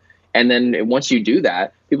here. And then once you do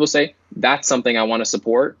that, people say, that's something I want to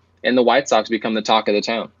support. And the White Sox become the talk of the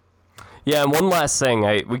town. Yeah, and one last thing.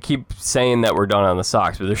 We keep saying that we're done on the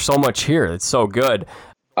Sox, but there's so much here. It's so good.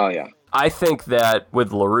 Oh, yeah. I think that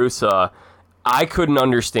with La Russa, I couldn't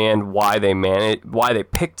understand why they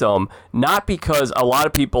picked him. Not because a lot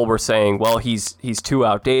of people were saying, well, he's too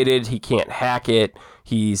outdated. He can't hack it.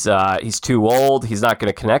 He's too old. He's not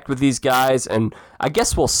going to connect with these guys. And I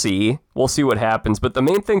guess we'll see. We'll see what happens. But the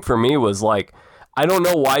main thing for me was like, I don't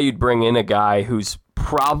know why you'd bring in a guy who's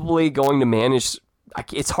probably going to manage.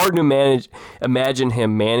 It's hard to imagine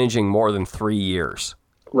him managing more than 3 years.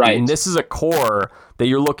 Right. And this is a core that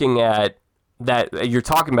you're looking at that you're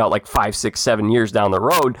talking about like 5, 6, 7 years down the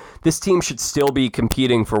road. This team should still be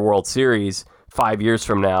competing for World Series 5 years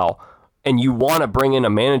from now. And you want to bring in a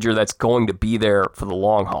manager that's going to be there for the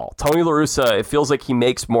long haul. Tony La Russa, it feels like he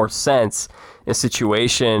makes more sense in a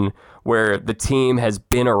situation where the team has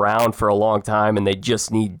been around for a long time and they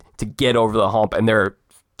just need to get over the hump and they're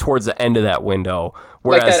towards the end of that window,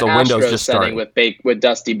 whereas like that the window's Astros just starting. with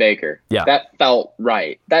Dusty Baker. Yeah, that felt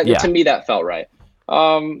right. To me, that felt right.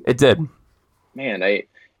 It did. Man,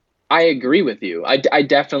 I agree with you. I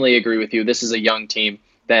definitely agree with you. This is a young team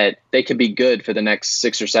that they could be good for the next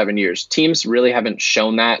 6 or 7 years. Teams really haven't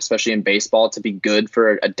shown that, especially in baseball, to be good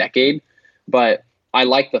for a decade. But I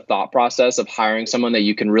like the thought process of hiring someone that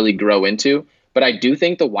you can really grow into. But I do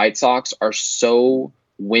think the White Sox are so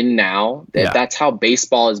win now. That's how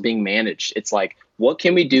baseball is being managed. It's like, what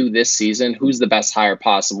can we do this season? Who's the best hire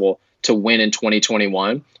possible to win in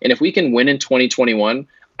 2021? And if we can win in 2021,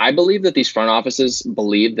 I believe that these front offices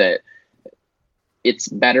believe that it's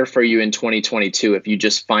better for you in 2022 if you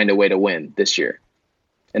just find a way to win this year.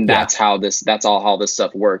 And that's how this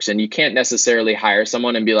stuff works. And you can't necessarily hire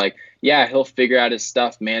someone and be like, yeah, he'll figure out his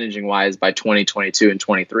stuff managing wise by 2022 and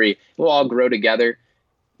 23. We'll all grow together.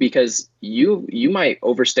 because you might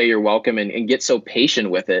overstay your welcome and get so patient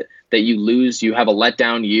with it that you have a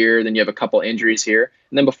letdown year, then you have a couple injuries here.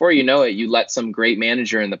 And then before you know it, you let some great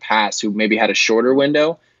manager in the past who maybe had a shorter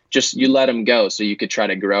window, you let him go so you could try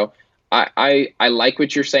to grow. I like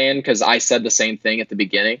what you're saying, because I said the same thing at the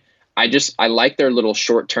beginning. I like their little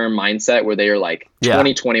short-term mindset where they are like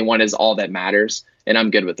 2021 is all that matters, and I'm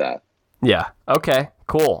good with that. Yeah. Okay,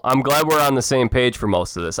 cool. I'm glad we're on the same page for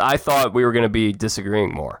most of this. I thought we were going to be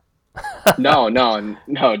disagreeing more. No.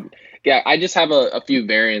 Yeah, I just have a few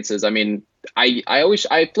variances. I mean,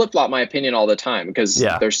 I flip-flop my opinion all the time, because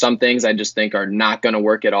there's some things I just think are not going to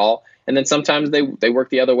work at all. And then sometimes they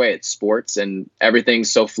work the other way. It's sports, and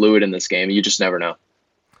everything's so fluid in this game. You just never know.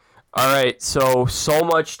 All right, so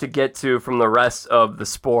much to get to from the rest of the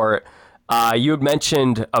sport. You had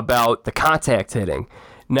mentioned about the contact hitting.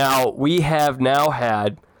 Now, we have now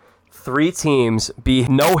had 3 teams be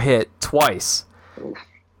no-hit twice.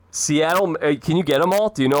 Seattle, can you get them all?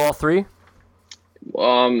 Do you know all 3?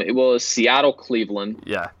 It was Seattle, Cleveland.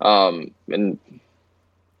 Yeah. And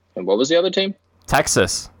what was the other team?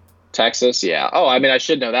 Texas, yeah. Oh, I mean, I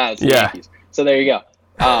should know that. It's the Yankees. So there you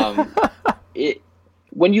go.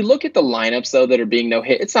 When you look at the lineups, though, that are being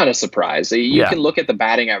no-hit, it's not a surprise. You can look at the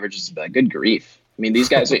batting averages and be like, good grief. I mean, these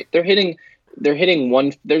guys, they're hitting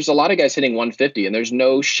one. There's a lot of guys hitting 150, and there's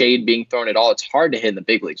no shade being thrown at all. It's hard to hit in the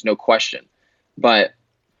big leagues, no question. But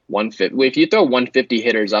 150, if you throw 150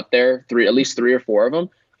 hitters up there, at least 3 or 4 of them,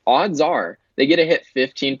 odds are they get a hit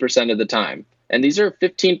 15% of the time. And these are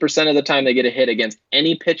 15% of the time they get a hit against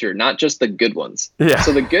any pitcher, not just the good ones. Yeah.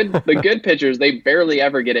 So the good pitchers, they barely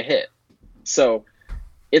ever get a hit. So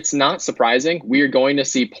it's not surprising. We are going to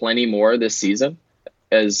see plenty more this season.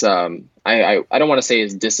 As I don't want to say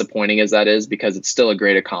as disappointing as that is, because it's still a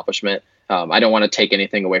great accomplishment. I don't want to take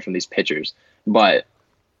anything away from these pitchers, but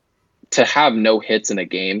to have no hits in a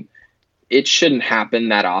game, it shouldn't happen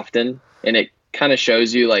that often. And it kind of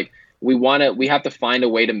shows you, like, we have to find a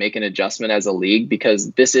way to make an adjustment as a league,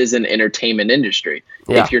 because this is an entertainment industry.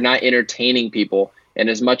 Yeah. If you're not entertaining people, and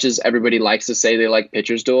as much as everybody likes to say they like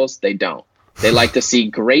pitchers duels, they don't. They like to see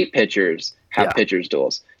great pitchers have pitchers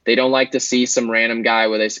duels. They don't like to see some random guy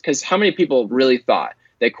because how many people really thought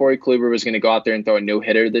that Corey Kluber was going to go out there and throw a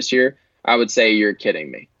no-hitter this year? I would say you're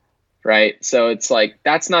kidding me, right? So it's like,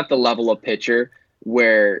 that's not the level of pitcher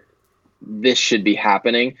where this should be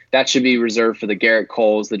happening. That should be reserved for the Garrett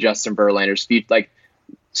Coles, the Justin Verlanders, like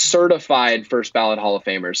certified first ballot Hall of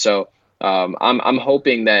Famers. So I'm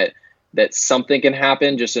hoping that something can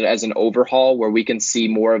happen just as an overhaul where we can see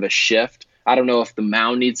more of a shift. I don't know if the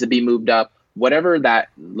mound needs to be moved up, whatever that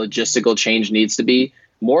logistical change needs to be.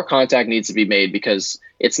 More contact needs to be made, because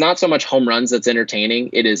it's not so much home runs that's entertaining.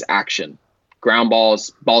 It is action, ground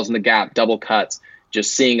balls in the gap, double cuts,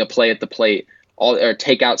 just seeing a play at the plate, or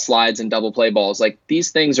takeout slides and double play balls. Like, these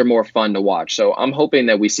things are more fun to watch. So I'm hoping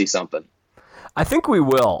that we see something. I think we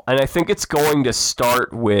will. And I think it's going to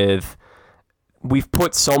start with, we've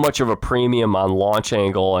put so much of a premium on launch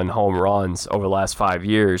angle and home runs over the last 5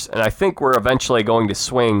 years, and I think we're eventually going to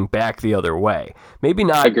swing back the other way. Maybe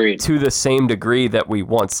not to the same degree that we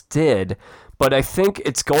once did, but I think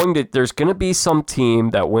there's going to be some team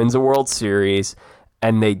that wins a World Series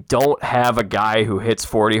and they don't have a guy who hits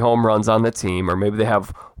 40 home runs on the team, or maybe they have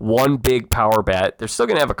one big power bat. They're still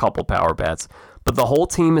going to have a couple power bats, but the whole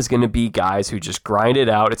team is going to be guys who just grind it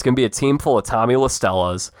out. It's going to be a team full of Tommy La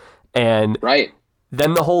Stellas. And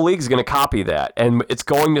then the whole league is going to copy that. And it's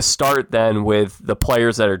going to start then with the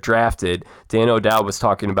players that are drafted. Dan O'Dowd was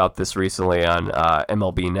talking about this recently on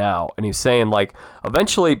MLB Now. And he was saying, like,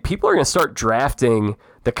 eventually people are going to start drafting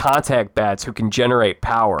the contact bats who can generate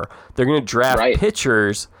power. They're going to draft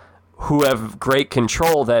pitchers who have great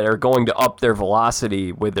control that are going to up their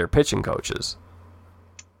velocity with their pitching coaches.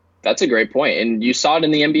 That's a great point. And you saw it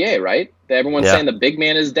in the NBA, right? Everyone's saying the big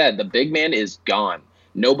man is dead. The big man is gone.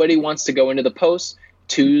 Nobody wants to go into the post.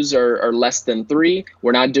 Twos are less than 3.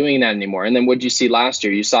 We're not doing that anymore. And then what did you see last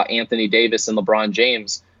year? You saw Anthony Davis and LeBron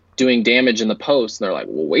James doing damage in the post. And they're like,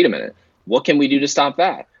 well, wait a minute. What can we do to stop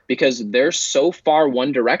that? Because they're so far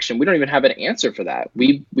one direction. We don't even have an answer for that.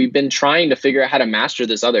 We've been trying to figure out how to master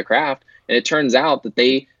this other craft. And it turns out that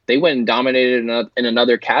they went and dominated in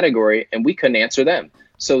another category, and we couldn't answer them.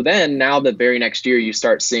 So then now the very next year, you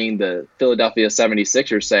start seeing the Philadelphia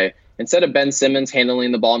 76ers say, instead of Ben Simmons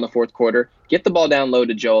handling the ball in the fourth quarter, get the ball down low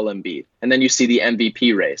to Joel Embiid. And then you see the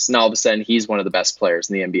MVP race. And all of a sudden, he's one of the best players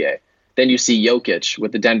in the NBA. Then you see Jokic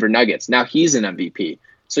with the Denver Nuggets. Now he's an MVP.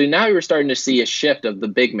 So now you're starting to see a shift of the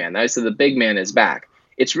big man. I said the big man is back.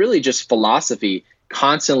 It's really just philosophy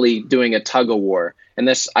constantly doing a tug of war. And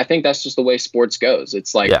I think that's just the way sports goes.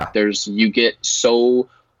 It's like you get so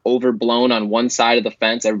overblown on one side of the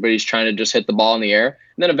fence. Everybody's trying to just hit the ball in the air.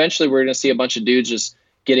 And then eventually we're going to see a bunch of dudes just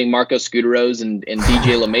getting Marco Scuderos and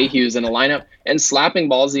DJ LeMahieu's in a lineup and slapping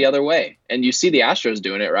balls the other way. And you see the Astros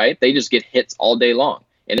doing it, right? They just get hits all day long,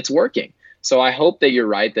 and it's working. So I hope that you're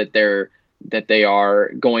right, that they are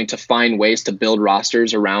going to find ways to build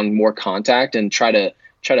rosters around more contact and try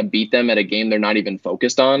to beat them at a game they're not even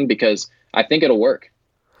focused on, because I think it'll work.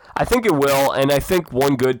 I think it will, and I think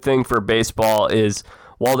one good thing for baseball is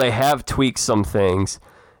while they have tweaked some things,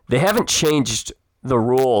 they haven't changed the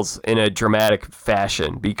rules in a dramatic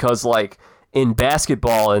fashion, because like in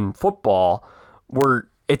basketball and football,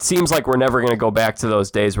 it seems like we're never going to go back to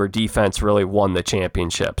those days where defense really won the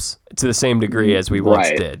championships to the same degree as we once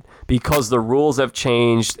did, because the rules have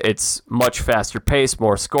changed. It's much faster pace,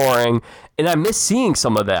 more scoring, and I miss seeing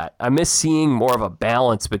some of that. I miss seeing more of a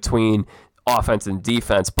balance between offense and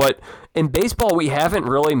defense. But in baseball, we haven't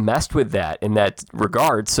really messed with that in that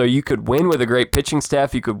regard. So you could win with a great pitching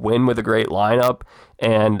staff. You could win with a great lineup.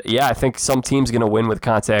 And yeah, I think some team's going to win with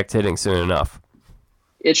contact hitting soon enough.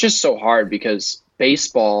 It's just so hard because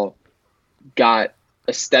baseball got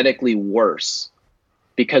aesthetically worse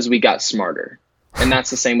because we got smarter. And that's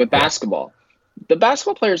the same with basketball. The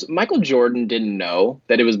basketball players, Michael Jordan didn't know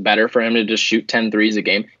that it was better for him to just shoot 10 threes a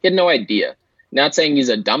game. He had no idea. Not saying he's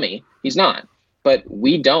a dummy. He's not. But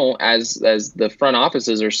we don't, as the front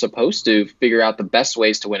offices are supposed to figure out the best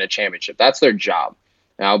ways to win a championship. That's their job.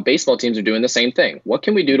 Now, baseball teams are doing the same thing. What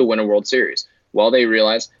can we do to win a World Series? Well, they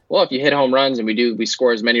realize, well, if you hit home runs and we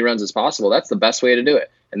score as many runs as possible, that's the best way to do it.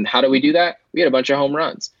 And how do we do that? We get a bunch of home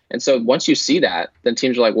runs. And so once you see that, then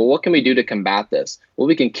teams are like, well, what can we do to combat this? Well,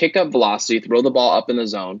 we can kick up velocity, throw the ball up in the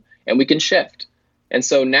zone, and we can shift. And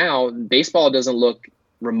so now baseball doesn't look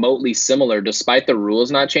remotely similar despite the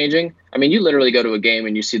rules not changing. I mean, you literally go to a game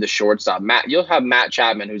and you see the shortstop. You'll have Matt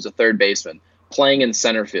Chapman, who's a third baseman, playing in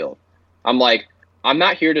center field. I'm like, I'm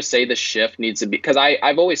not here to say the shift needs to be, because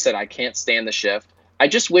I've always said I can't stand the shift. I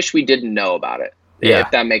just wish we didn't know about it. Yeah.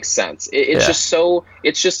 If that makes sense. It's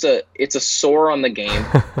just it's a sore on the game.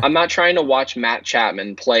 I'm not trying to watch Matt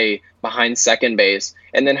Chapman play behind second base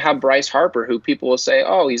and then have Bryce Harper, who people will say,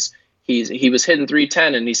 oh, he was hitting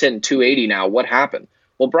 310 and he's hitting 280 now. What happened?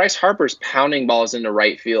 Well, Bryce Harper's pounding balls into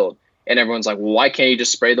right field, and everyone's like, well, why can't he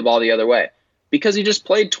just spray the ball the other way? Because he just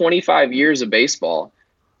played 25 years of baseball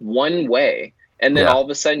one way, and then all of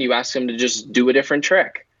a sudden you ask him to just do a different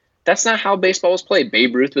trick. That's not how baseball was played.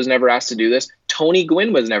 Babe Ruth was never asked to do this. Tony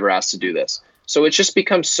Gwynn was never asked to do this. So it's just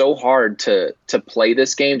become so hard to play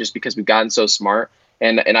this game just because we've gotten so smart.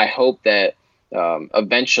 And I hope that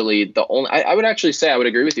eventually I would actually say I would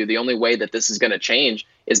agree with you. The only way that this is going to change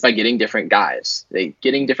is by getting different guys.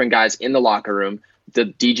 Getting different guys in the locker room, the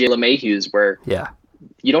DJ LeMahieu's, where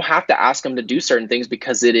you don't have to ask them to do certain things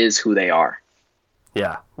because it is who they are.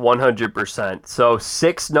 Yeah, 100%. So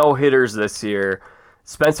 6 no-hitters this year.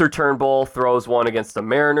 Spencer Turnbull throws one against the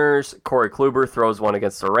Mariners. Corey Kluber throws one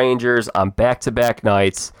against the Rangers on back-to-back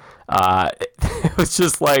nights. It was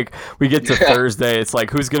just like we get to Thursday. It's like,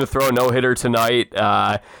 who's going to throw a no-hitter tonight?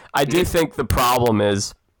 I do think the problem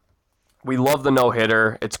is we love the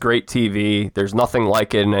no-hitter. It's great TV. There's nothing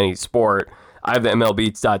like it in any sport. I have the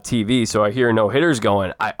MLB.TV, so I hear no-hitters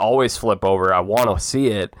going. I always flip over. I want to see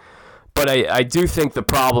it. But I do think the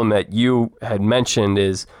problem that you had mentioned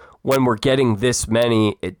is when we're getting this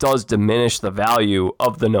many, it does diminish the value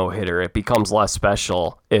of the no-hitter. It becomes less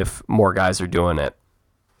special if more guys are doing it.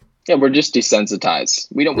 Yeah, we're just desensitized.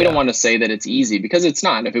 We don't want to say that it's easy, because it's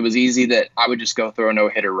not. If it was easy, that I would just go throw a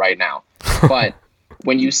no-hitter right now. But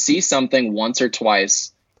when you see something once or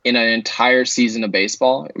twice in an entire season of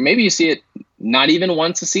baseball, maybe you see it not even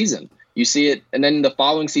once a season. You see it, and then the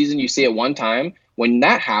following season you see it one time. When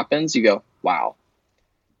that happens, you go, wow,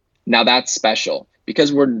 now that's special.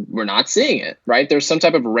 Because we're not seeing it, right? There's some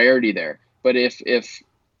type of rarity there. But if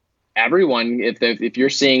you're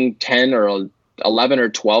seeing 10 or 11 or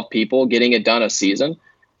 12 people getting it done a season,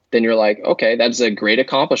 then you're like, okay, that's a great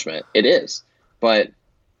accomplishment. It is. But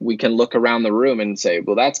we can look around the room and say,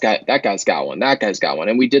 well, that guy's got one. That guy's got one.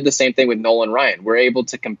 And we did the same thing with Nolan Ryan. We're able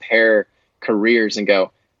to compare careers and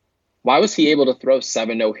go, why was he able to throw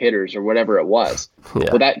 7 no-hitters or whatever it was? Yeah.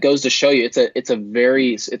 Well, that goes to show you it's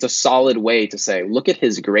a solid way to say, look at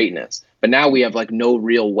his greatness. But now we have like no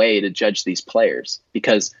real way to judge these players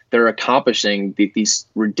because they're accomplishing these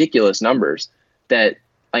ridiculous numbers that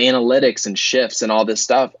analytics and shifts and all this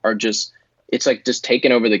stuff are just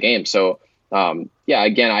taking over the game. So again,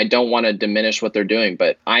 I don't want to diminish what they're doing,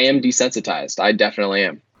 but I am desensitized. I definitely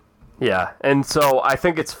am. Yeah. And so I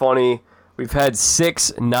think it's funny. We've had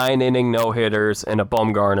 6 9-inning no-hitters and a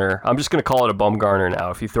Bumgarner. I'm just going to call it a Bumgarner now.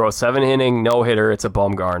 If you throw a 7-inning no-hitter, it's a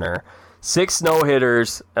Bumgarner. 6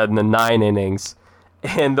 no-hitters in the 9 innings,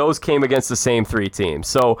 and those came against the same 3 teams.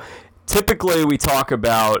 So typically we talk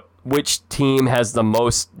about which team has the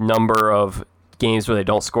most number of games where they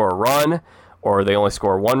don't score a run or they only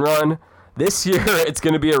score 1 run. This year it's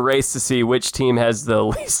going to be a race to see which team has the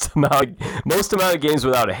most amount of games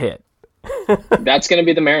without a hit. That's going to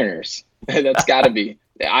be the Mariners. That's got to be.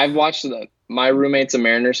 I've watched my roommate's a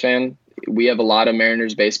Mariners fan. We have a lot of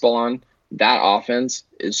Mariners baseball on. That offense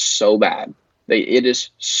is so bad. It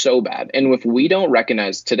is so bad. And if we don't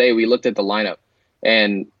recognize, today we looked at the lineup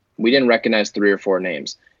and we didn't recognize 3 or 4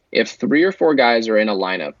 names. If 3 or 4 guys are in a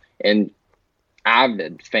lineup and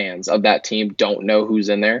avid fans of that team don't know who's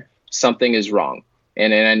in there, something is wrong.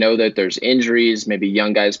 And I know that there's injuries, maybe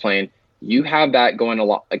young guys playing. You have that going a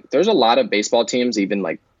lot. Like there's a lot of baseball teams, even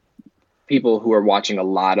like people who are watching a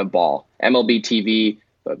lot of ball, MLB TV,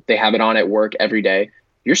 they have it on at work every day.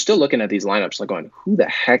 You're still looking at these lineups like going, who the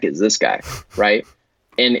heck is this guy? Right.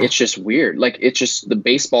 And it's just weird. Like it's just, the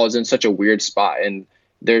baseball is in such a weird spot. And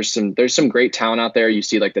there's some great talent out there. You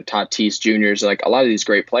see like the Tatis Juniors, like a lot of these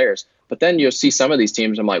great players, but then you'll see some of these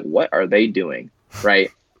teams. I'm like, what are they doing? Right.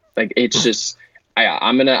 Like it's just,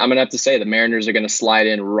 I'm going to have to say the Mariners are going to slide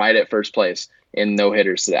in right at first place in no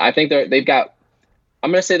hitters today. I think they've got, I'm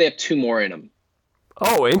going to say they have 2 more in them.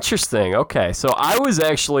 Oh, interesting. Okay. So I was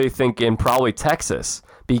actually thinking probably Texas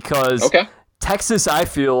because Texas, I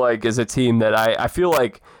feel like, is a team that I feel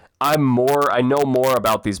like I know more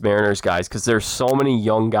about these Mariners guys because there's so many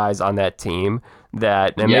young guys on that team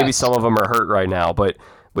that, and maybe some of them are hurt right now, but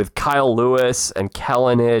with Kyle Lewis and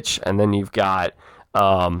Kelenic, and then you've got,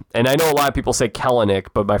 and I know a lot of people say Kelenic,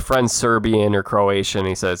 but my friend's Serbian or Croatian.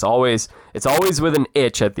 He says it's always with an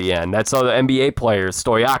itch at the end. That's all the NBA players,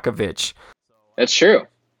 Stojakovic. That's true.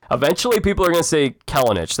 Eventually, people are going to say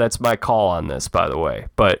Kelenic. That's my call on this, by the way.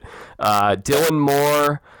 But Dylan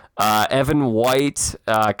Moore, Evan White,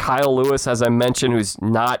 Kyle Lewis, as I mentioned, who's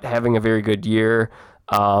not having a very good year.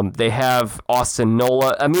 They have Austin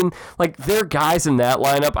Nola. I mean, like, they're guys in that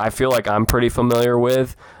lineup I feel like I'm pretty familiar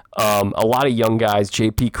with. A lot of young guys,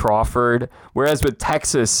 J.P. Crawford. Whereas with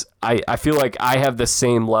Texas, I feel like I have the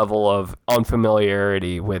same level of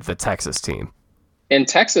unfamiliarity with the Texas team. In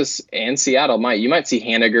Texas and Seattle, you might see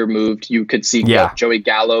Haniger moved. You could see Joey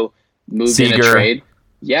Gallo moved in a trade.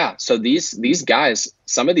 Yeah, so these guys,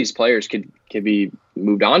 some of these players could be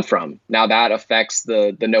moved on from. Now that affects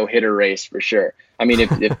the no-hitter race for sure. I mean,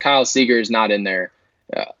 if Kyle Seager is not in there,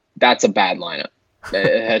 that's a bad lineup.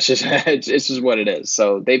 It's just what it is.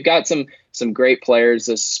 So they've got some great players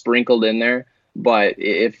sprinkled in there, but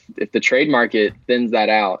if the trade market thins that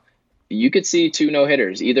out, you could see 2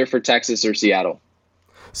 no-hitters either for Texas or Seattle.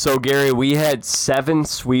 So, Gary, we had 7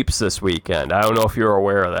 sweeps this weekend. I don't know if you're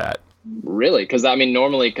aware of that. Really? Because, I mean,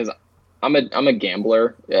 normally, because I'm a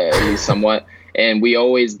gambler, at least somewhat, and we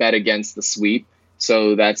always bet against the sweep,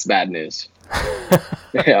 so that's bad news.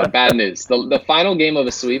 Yeah, bad news. The final game of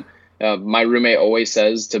a sweep, my roommate always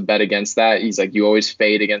says to bet against that. He's like, you always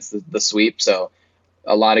fade against the sweep, so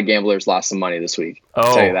a lot of gamblers lost some money this week.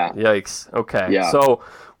 I'll tell you that. Yikes. Okay. Yeah. So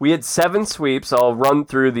we had 7 sweeps. I'll run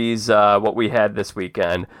through these, what we had this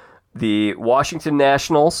weekend. The Washington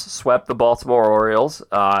Nationals swept the Baltimore Orioles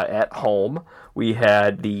at home. We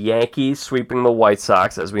had the Yankees sweeping the White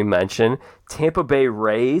Sox, as we mentioned. Tampa Bay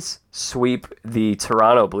Rays sweep the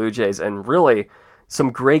Toronto Blue Jays, and really some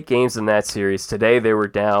great games in that series. Today they were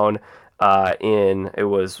down it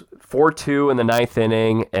was 4-2 in the 9th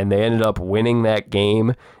inning, and they ended up winning that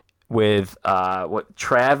game with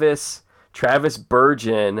Travis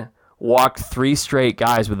Bergen walked 3 straight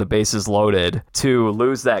guys with the bases loaded to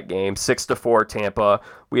lose that game, 6-4 Tampa.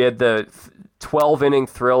 We had the 12-inning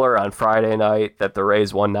thriller on Friday night that the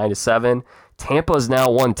Rays won 9-7. Tampa's now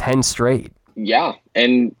won 10 straight. Yeah,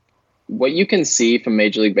 and what you can see from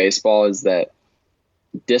Major League Baseball is that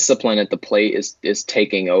discipline at the plate is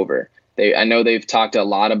taking over. I know they've talked a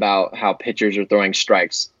lot about how pitchers are throwing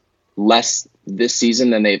strikes less this season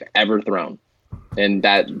than they've ever thrown. And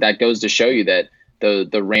that goes to show you that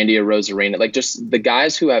the Randy Arozarena, like just the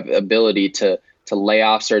guys who have ability to lay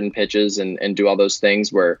off certain pitches and do all those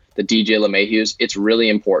things, where the DJ LeMahieu's, it's really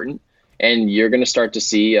important. And you're going to start to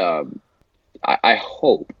see, I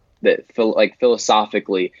hope that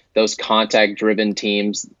philosophically, those contact driven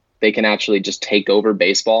teams, they can actually just take over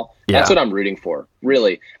baseball. Yeah. That's what I'm rooting for.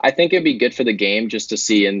 Really. I think it'd be good for the game just to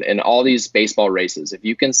see in all these baseball races, if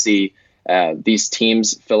you can see these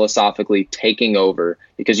teams philosophically taking over,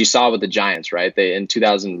 because you saw with the Giants, right? They in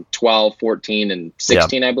 2012, 14, and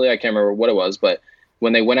 16, I believe, I can't remember what it was, but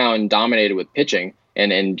when they went out and dominated with pitching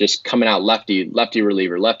and just coming out lefty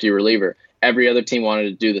reliever, every other team wanted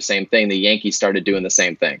to do the same thing. The Yankees started doing the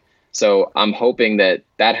same thing. So I'm hoping that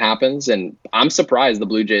happens, and I'm surprised the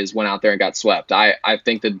Blue Jays went out there and got swept. I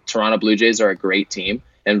think the Toronto Blue Jays are a great team,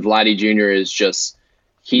 and Vladdy Jr. is just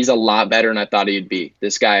 – he's a lot better than I thought he'd be.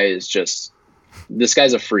 This guy's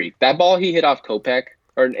a freak. That ball he hit off Kopech,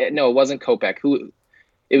 or no, it wasn't Kopech.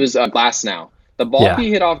 It was Glasnow. The ball he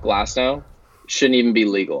hit off Glasnow shouldn't even be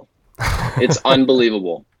legal. It's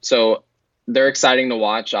unbelievable. So they're exciting to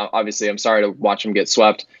watch. Obviously, I'm sorry to watch them get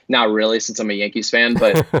swept. Not really, since I'm a Yankees fan,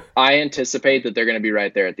 but I anticipate that they're going to be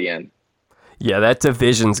right there at the end. Yeah, that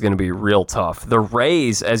division's going to be real tough. The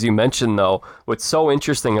Rays, as you mentioned, though, what's so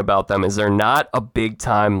interesting about them is they're not a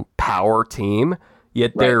big-time power team,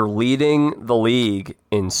 yet they're leading the league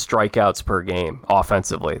in strikeouts per game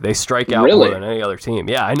offensively. They strike out more than any other team.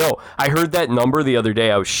 Yeah, I know. I heard that number the other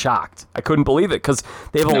day. I was shocked. I couldn't believe it because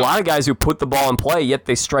they have a lot of guys who put the ball in play, yet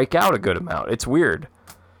they strike out a good amount. It's weird.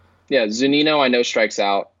 Yeah, Zunino, I know, strikes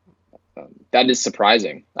out. That is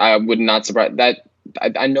surprising. I would not surprise that.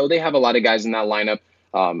 I know they have a lot of guys in that lineup.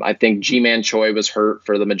 I think G-Man Choi was hurt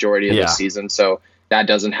for the majority of the season, so that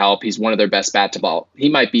doesn't help. He's one of their best bat to ball. He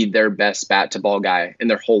might be their best bat to ball guy in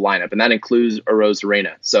their whole lineup, and that includes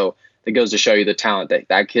Arozarena. So it goes to show you the talent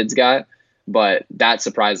that kid's got, but that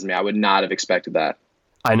surprised me. I would not have expected that.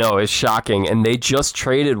 I know, it's shocking. And they just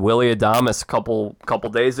traded Willy Adames a couple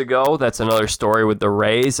days ago. That's another story with the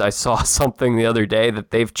Rays. I saw something the other day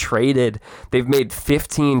that they've made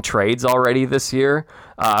 15 trades already this year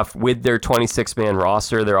with their 26-man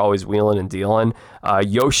roster. They're always wheeling and dealing.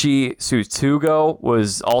 Yoshi Tsutsugo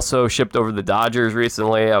was also shipped over to the Dodgers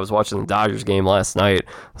recently. I was watching the Dodgers game last night.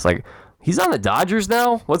 I was like, he's on the Dodgers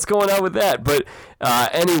now? What's going on with that? But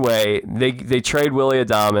anyway, they trade Willy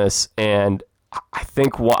Adames, and I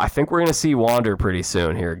think we're going to see Wander pretty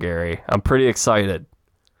soon here, Gary. I'm pretty excited.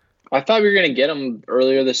 I thought we were going to get him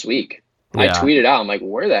earlier this week. Yeah. I tweeted out, I'm like,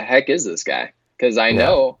 where the heck is this guy? Because I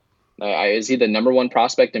know, is he the number one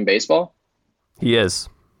prospect in baseball? He is.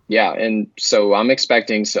 Yeah, and so I'm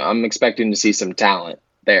expecting to see some talent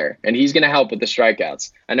there, and he's going to help with the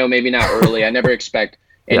strikeouts. I know maybe not early. I never expect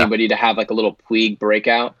anybody to have like a little Puig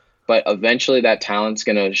breakout, but eventually that talent's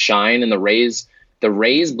going to shine, and the Rays,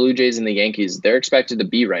 Blue Jays, and the Yankees, they're expected to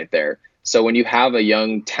be right there. So when you have a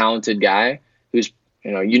young, talented guy who's,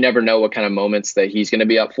 you never know what kind of moments that he's going to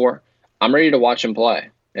be up for, I'm ready to watch him play.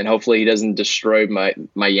 And hopefully he doesn't destroy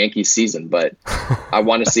my Yankees season, but I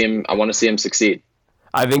want to see him succeed.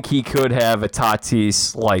 I think he could have a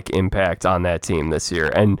Tatis-like impact on that team this year.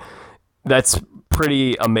 And that's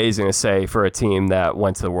pretty amazing to say for a team that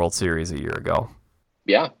went to the World Series a year ago.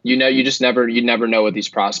 Yeah, you never know with these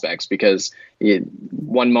prospects, because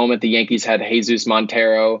one moment the Yankees had Jesus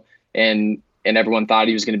Montero and everyone thought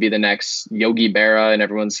he was going to be the next Yogi Berra,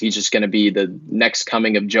 and he's just going to be the next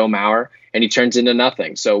coming of Joe Mauer, and he turns into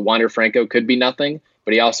nothing. So Wander Franco could be nothing,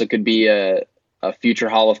 but he also could be a future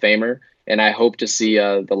Hall of Famer, and I hope to see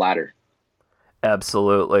the latter.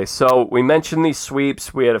 Absolutely. So we mentioned these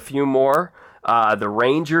sweeps. We had a few more. The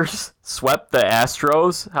Rangers swept the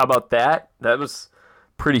Astros. How about that? That was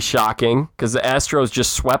pretty shocking because the Astros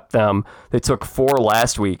just swept them. They took 4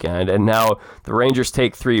 last weekend, and now the Rangers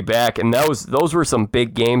take 3 back. And those were some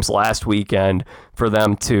big games last weekend for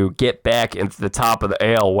them to get back into the top of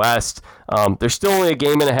the AL West. They're still only a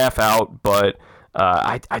game and a half out, but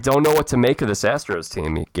I don't know what to make of this Astros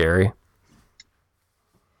team, Gary.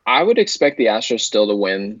 I would expect the Astros still to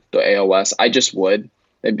win the AL West. I just would,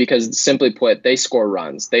 because simply put, they score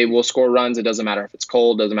runs. They will score runs. It doesn't matter if it's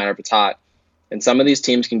cold, doesn't matter if it's hot. And some of these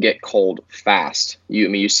teams can get cold fast.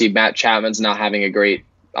 You see Matt Chapman's not having a great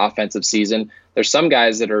offensive season. There's some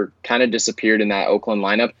guys that are kind of disappeared in that Oakland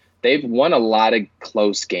lineup. They've won a lot of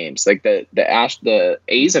close games. Like the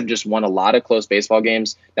A's have just won a lot of close baseball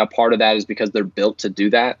games. Now, part of that is because they're built to do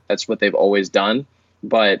that. That's what they've always done.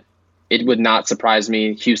 But it would not surprise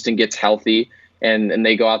me. Houston gets healthy and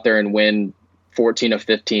they go out there and win 14 of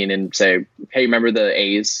 15 and say, hey, remember the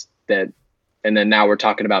A's that. And then now we're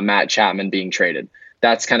talking about Matt Chapman being traded.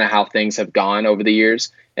 That's kind of how things have gone over the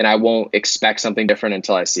years, and I won't expect something different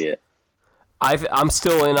until I see it. I'm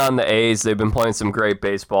still in on the A's. They've been playing some great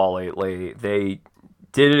baseball lately. They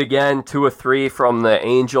did it again, 2 of 3 from the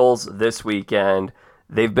Angels this weekend.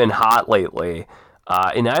 They've been hot lately.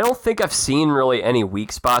 And I don't think I've seen really any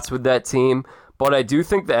weak spots with that team, but I do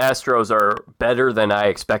think the Astros are better than I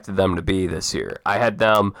expected them to be this year. I had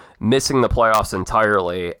them missing the playoffs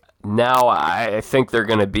entirely. Now I think they're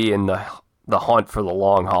going to be in the hunt for the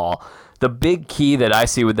long haul. The big key that I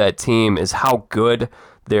see with that team is how good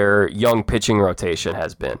their young pitching rotation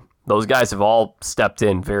has been. Those guys have all stepped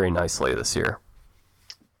in very nicely this year.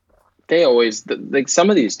 They always, like some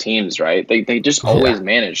of these teams, right? They just always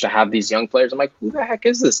manage to have these young players. I'm like, who the heck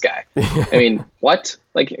is this guy? I mean, what?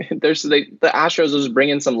 Like, the Astros was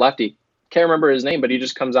bringing some lefty. Can't remember his name, but he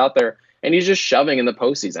just comes out there and he's just shoving in the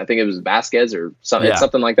postseason. I think it was Vasquez or something,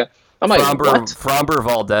 something like that. I'm like, what? Framber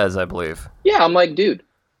Valdez, I believe. Yeah, I'm like, dude,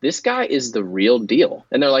 this guy is the real deal.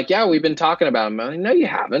 And they're like, yeah, we've been talking about him. I'm like, no, you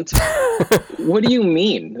haven't. What do you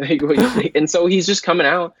mean? And so he's just coming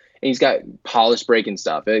out. And he's got polished breaking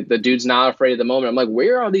stuff. The dude's not afraid of the moment. I'm like,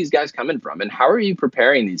 where are these guys coming from? And how are you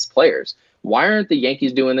preparing these players? Why aren't the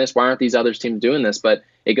Yankees doing this? Why aren't these other teams doing this? But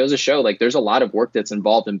it goes to show, like, there's a lot of work that's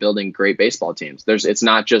involved in building great baseball teams. It's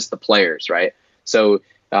not just the players, right? So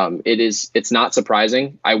it's not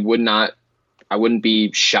surprising. I wouldn't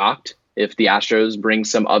be shocked if the Astros bring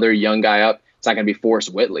some other young guy up. It's not going to be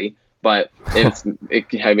Forrest Whitley, but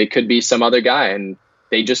it could be some other guy. And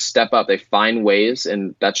they just step up. They find ways,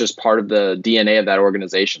 and that's just part of the DNA of that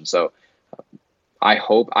organization. So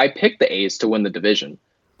I picked the A's to win the division,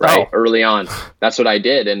 right? Early on. That's what I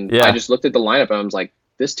did. And I just looked at the lineup and I was like,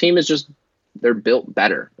 this team is just, they're built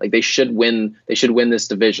better. Like they should win this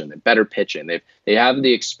division. They're better pitching. They have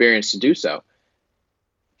the experience to do so.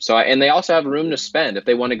 And they also have room to spend if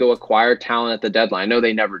they want to go acquire talent at the deadline. I know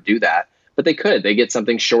they never do that, but they could. They get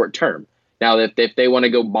something short term. Now, if they want to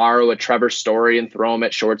go borrow a Trevor Story and throw him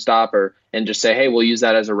at shortstop and just say, hey, we'll use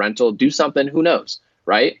that as a rental, do something, who knows,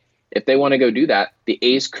 right? If they want to go do that, the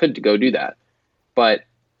A's could go do that. But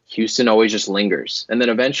Houston always just lingers. And then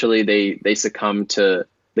eventually they succumb to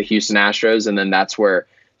the Houston Astros, and then that's where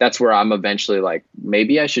I'm eventually like,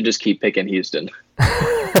 maybe I should just keep picking Houston.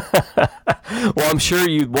 Well, I'm sure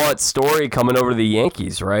you'd want Story coming over to the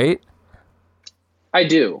Yankees, right? I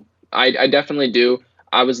do. I definitely do.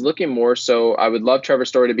 I was looking more so. I would love Trevor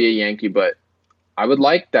Story to be a Yankee, but I would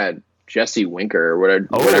like that Jesse Winker or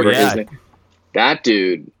whatever his name. That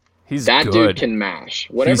dude, dude can mash.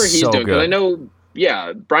 Whatever he's doing. Because I know,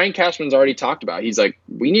 Brian Cashman's already talked about it. He's like,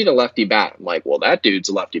 we need a lefty bat. I'm like, well, that dude's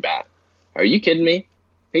a lefty bat. Are you kidding me?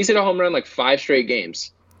 He's hit a home run like 5 straight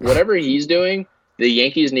games. Whatever he's doing, the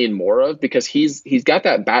Yankees need more of, because he's got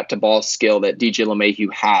that bat to ball skill that DJ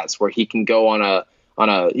LeMahieu has, where he can go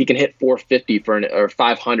he can hit 450 or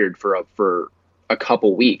 500 for a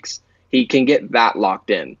couple weeks. He can get that locked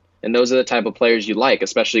in. And those are the type of players you like,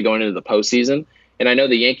 especially going into the postseason. And I know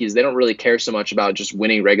the Yankees, they don't really care so much about just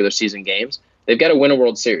winning regular season games. They've got to win a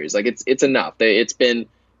World Series. Like it's enough. It's been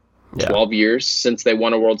 12 years since they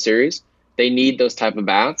won a World Series. They need those type of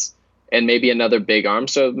bats and maybe another big arm.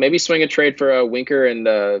 So maybe swing a trade for a Winker and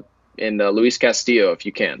Luis Castillo if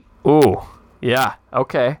you can. Ooh. Yeah,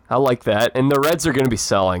 okay. I like that. And the Reds are going to be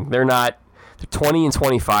selling. They're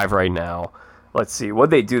 20-25 right now. Let's see.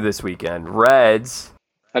 What'd they do this weekend? Reds.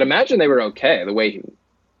 I'd imagine they were okay the way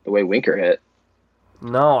Winker hit.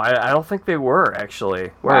 No, I don't think they were,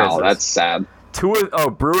 actually. Wow, that's sad.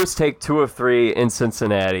 Brewers take 2 of 3 in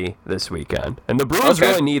Cincinnati this weekend. And the Brewers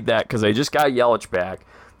really need that because they just got Yelich back.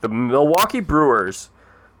 The Milwaukee Brewers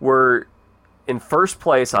were in first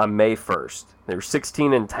place on May 1st. They were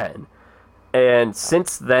 16-10. And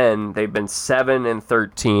since then, they've been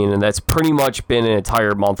 7-13, and that's pretty much been an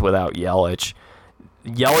entire month without Yelich.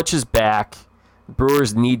 Yelich is back.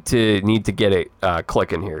 Brewers need to get it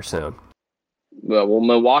clicking here soon. Well,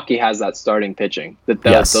 Milwaukee has that starting pitching that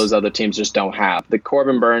those other teams just don't have. The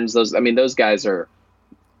Corbin Burns, those guys are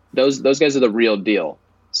the real deal.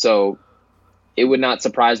 So it would not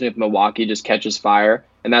surprise me if Milwaukee just catches fire,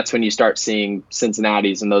 and that's when you start seeing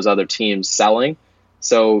Cincinnati's and those other teams selling.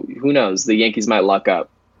 So who knows? The Yankees might luck up.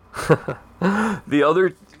 The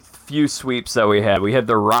other few sweeps that we had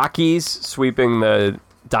the Rockies sweeping the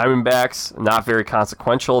Diamondbacks, not very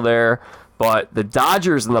consequential there, but the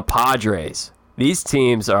Dodgers and the Padres, these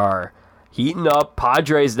teams are heating up.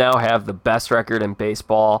 Padres now have the best record in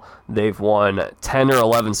baseball. They've won 10 or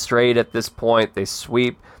 11 straight at this point. They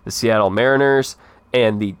sweep the Seattle Mariners,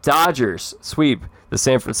 and the Dodgers sweep the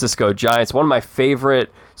San Francisco Giants. One of my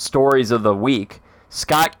favorite stories of the week,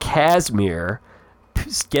 Scott Kazmir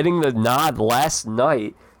getting the nod last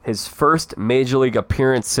night, his first Major League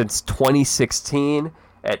appearance since 2016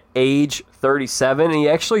 at age 37, and he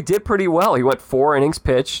actually did pretty well. He went 4 innings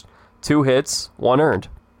pitched, 2 hits, 1 earned.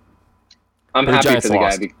 I'm happy for the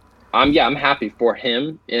guy. I'm happy for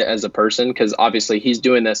him as a person, because obviously he's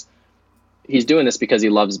doing this because he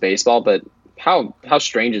loves baseball, but how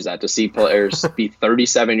strange is that to see players be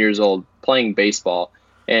 37 years old playing baseball?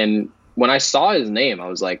 And when I saw his name, I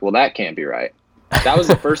was like, well, that can't be right. That was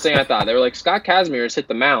the first thing I thought. They were like, Scott Kazmir has hit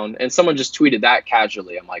the mound, and someone just tweeted that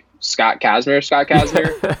casually. I'm like, Scott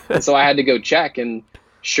Kazmir? And so I had to go check, and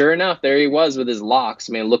sure enough, there he was with his locks.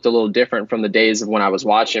 I mean, it looked a little different from the days of when I was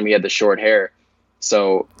watching him. He had the short hair.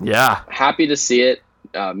 So yeah, happy to see it.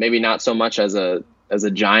 Maybe not so much as a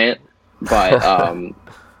Giant, but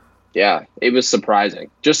yeah, it was surprising.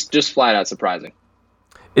 Just flat out surprising.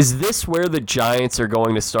 Is this where the Giants are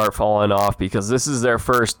going to start falling off? Because this is their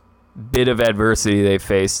first bit of adversity they've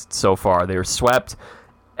faced so far. They were swept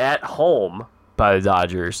at home by the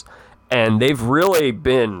Dodgers, and they've really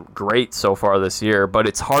been great so far this year, but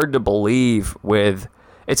it's hard to believe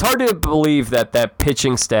that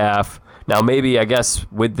pitching staff, now maybe I guess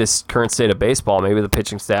with this current state of baseball, maybe the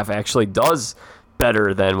pitching staff actually does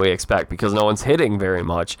better than we expect because no one's hitting very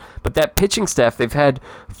much. But that pitching staff, they've had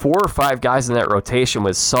 4 or 5 guys in that rotation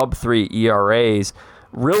with sub-3 ERAs.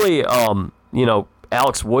 Really,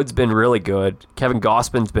 Alex Wood's been really good. Kevin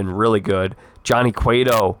Gausman's been really good. Johnny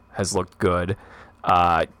Cueto has looked good.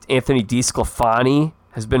 Anthony DeSclafani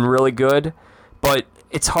has been really good. But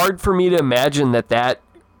it's hard for me to imagine that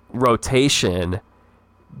rotation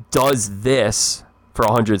does this for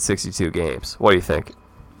 162 games. What do you think?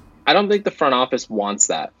 I don't think the front office wants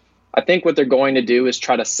that. I think what they're going to do is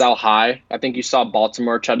try to sell high. I think you saw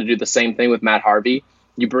Baltimore try to do the same thing with Matt Harvey.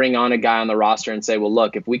 You bring on a guy on the roster and say, well,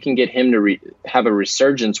 look, if we can get him to have a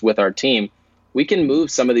resurgence with our team, we can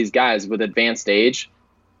move some of these guys with advanced age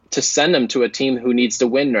to send them to a team who needs to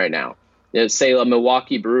win right now. Say the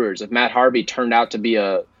Milwaukee Brewers. If Matt Harvey turned out to be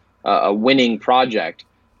a winning project,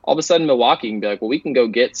 all of a sudden Milwaukee can be like, well, we can go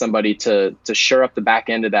get somebody to shore up the back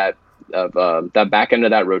end of that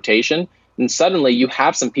rotation, and suddenly you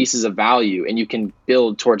have some pieces of value and you can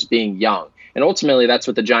build towards being young. And ultimately that's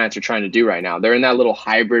what the Giants are trying to do right now. They're in that little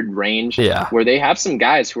hybrid range where they have some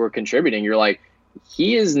guys who are contributing. You're like,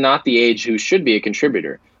 he is not the age who should be a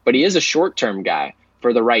contributor, but he is a short-term guy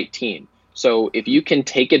for the right team. So if you can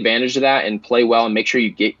take advantage of that and play well and make sure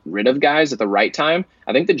you get rid of guys at the right time,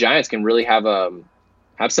 I think the Giants can really have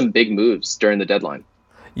some big moves during the deadline.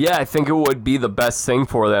 Yeah, I think it would be the best thing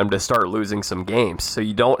for them to start losing some games so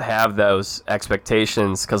you don't have those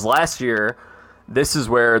expectations. Because last year, this is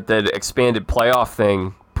where the expanded playoff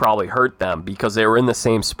thing probably hurt them because they were in the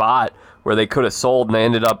same spot where they could have sold and they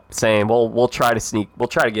ended up saying, well, we'll try to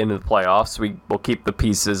get into the playoffs. We'll keep the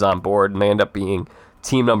pieces on board, and they end up being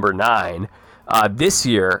team number 9. This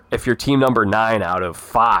year, if you're team number 9 out of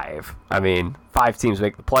 5, 5 teams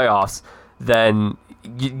make the playoffs, then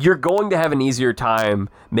you're going to have an easier time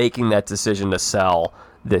making that decision to sell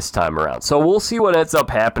this time around. So we'll see what ends up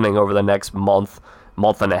happening over the next month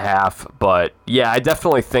and a half. But yeah, I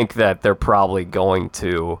definitely think that they're probably going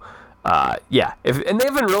to, and they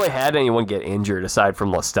haven't really had anyone get injured aside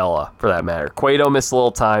from La Stella, for that matter. Cueto missed a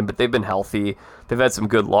little time, but they've been healthy. They've had some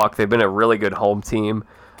good luck. They've been a really good home team.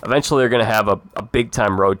 Eventually, they're going to have a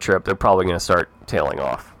big-time road trip. They're probably going to start tailing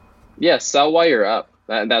off. Yeah, sell while you're up.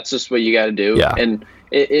 That's just what you got to do. Yeah. And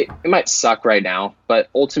it might suck right now, but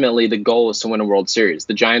ultimately the goal is to win a World Series.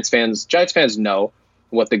 The Giants fans know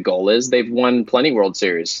what the goal is. They've won plenty World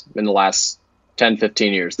Series in the last 10,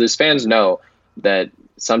 15 years. These fans know that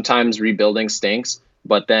sometimes rebuilding stinks,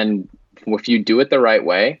 but then if you do it the right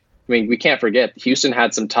way, we can't forget Houston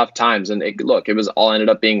had some tough times, and it was all ended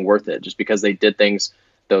up being worth it just because they did things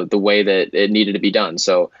the way that it needed to be done.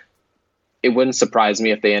 So it wouldn't surprise me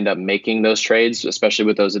if they end up making those trades, especially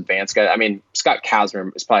with those advanced guys. Scott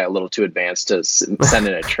Kazmir is probably a little too advanced to send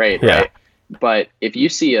in a trade, yeah. Right? But if you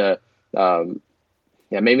see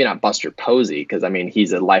maybe not Buster Posey, because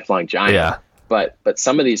he's a lifelong Giant. Yeah. But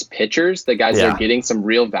some of these pitchers, the guys that are getting some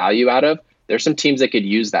real value out of, there's some teams that could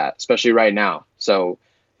use that, especially right now. So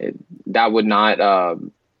that would not.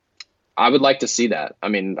 I would like to see that.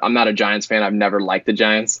 I'm not a Giants fan. I've never liked the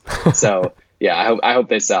Giants. So yeah, I hope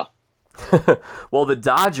they sell. Well, the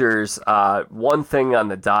Dodgers, one thing on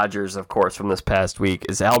the Dodgers, of course, from this past week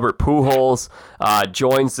is Albert Pujols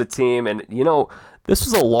joins the team. And, this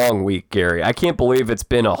was a long week, Gary. I can't believe it's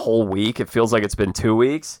been a whole week. It feels like it's been 2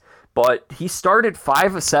 weeks. But he started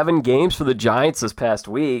 5 of 7 games for the Giants this past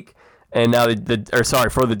week. And now, for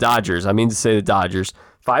the Dodgers. I mean to say the Dodgers.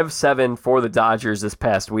 5 of 7 for the Dodgers this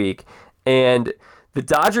past week. And the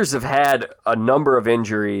Dodgers have had a number of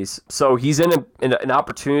injuries, so he's in an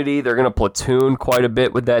opportunity. They're going to platoon quite a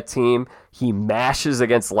bit with that team. He mashes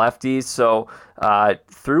against lefties, so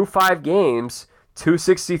through 5 games,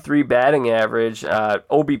 263 batting average.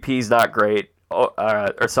 OBP's not great.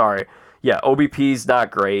 OBP's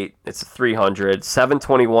not great. It's a 300,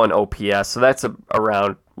 721 OPS, so that's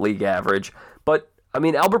around league average. But,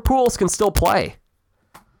 Albert Pujols can still play.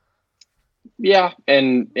 Yeah,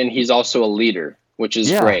 and he's also a leader, which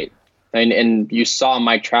is great. And you saw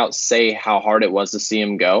Mike Trout say how hard it was to see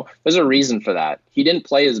him go. There's a reason for that. He didn't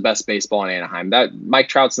play his best baseball in Anaheim. That Mike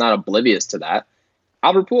Trout's not oblivious to that.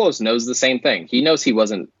 Albert Pujols knows the same thing. He knows he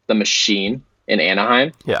wasn't the machine in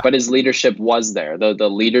Anaheim, but his leadership was there. The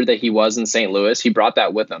leader that he was in St. Louis, he brought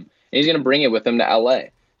that with him. And he's going to bring it with him to LA.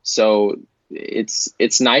 So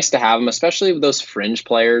it's nice to have him, especially with those fringe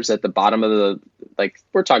players at the bottom of the, like,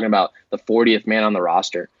 we're talking about the 40th man on the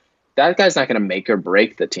roster. That guy's not going to make or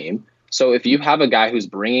break the team. So if you have a guy who's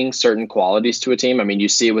bringing certain qualities to a team, I mean, you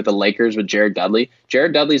see it with the Lakers with Jared Dudley.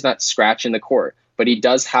 Jared Dudley's not scratching the court, but he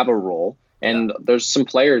does have a role. And there's some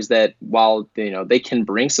players that, while they can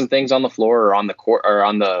bring some things on the floor or on the court or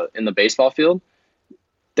in the baseball field,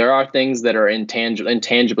 there are things that are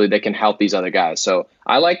intangibly that can help these other guys. So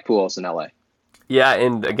I like Pujols in LA. Yeah,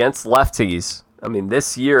 and against lefties, I mean,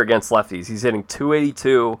 this year against lefties, he's hitting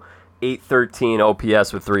 .282, .813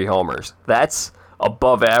 OPS with 3 homers. That's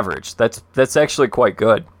above average. That's actually quite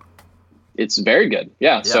good. It's very good.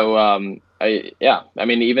 Yeah. So I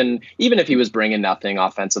mean, even if he was bringing nothing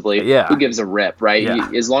offensively, who gives a rip, right?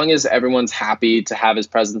 As long as everyone's happy to have his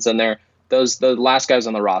presence in there, the last guys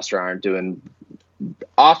on the roster aren't doing.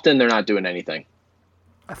 Often they're not doing anything.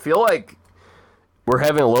 I feel like we're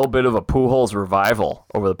having a little bit of a Pujols revival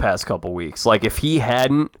over the past couple weeks. Like, if he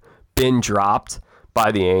hadn't been dropped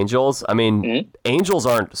by the Angels, I mean, Angels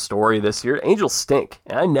aren't a story this year. Angels stink,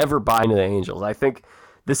 and I never buy into the Angels. I think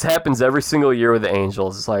this happens every single year with the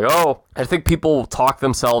Angels. It's like, I think people talk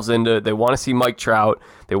themselves into, they want to see Mike Trout,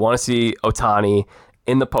 they want to see Ohtani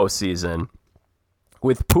in the postseason.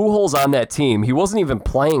 With Pujols on that team, he wasn't even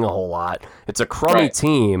playing a whole lot. It's a crummy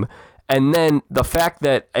team. And then the fact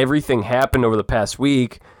that everything happened over the past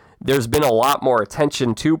week, there's been a lot more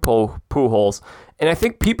attention to Pujols. And I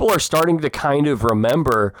think people are starting to kind of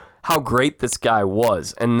remember how great this guy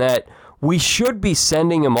was, and that we should be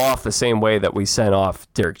sending him off the same way that we sent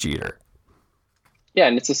off Derek Jeter. Yeah,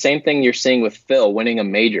 and it's the same thing you're seeing with Phil winning a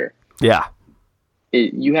major. Yeah.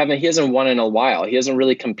 He hasn't won in a while. He hasn't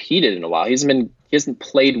really competed in a while. He hasn't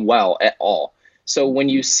played well at all. So when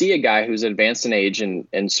you see a guy who's advanced in age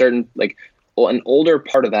and certain, like, an older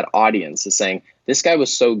part of that audience is saying, this guy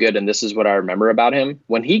was so good and this is what I remember about him.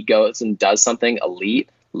 When he goes and does something elite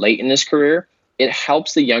late in his career, it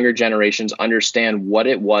helps the younger generations understand what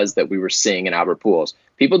it was that we were seeing in Albert Pujols.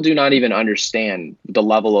 People do not even understand the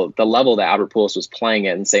level that Albert Pujols was playing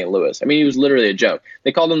at in St. Louis. I mean, he was literally a joke.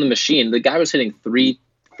 They called him the machine. The guy was hitting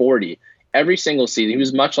 .340 every single season. He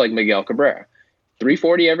was much like Miguel Cabrera.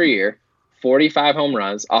 .340 every year, 45 home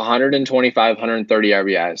runs, 125, 130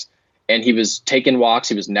 RBIs. And he was taking walks.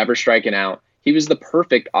 He was never striking out. He was the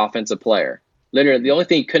perfect offensive player. Literally, the only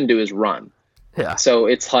thing he couldn't do is run. Yeah. So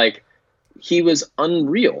it's like, he was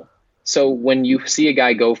unreal. So when you see a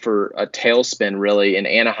guy go for a tailspin really in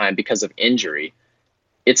Anaheim because of injury,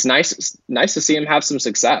 it's nice to see him have some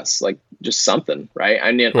success, like just something, right?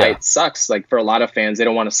 I mean, it sucks. Like, for a lot of fans, they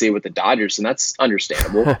don't want to see it with the Dodgers, and that's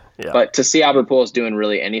understandable. But to see Albert Pujols doing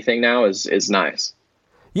really anything now is nice.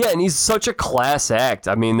 Yeah, and he's such a class act.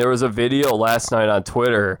 I mean, there was a video last night on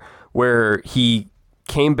Twitter where he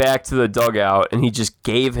came back to the dugout and he just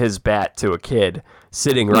gave his bat to a kid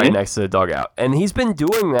sitting right next to the dugout. And he's been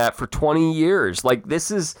doing that for 20 years. Like, this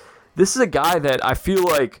is a guy that I feel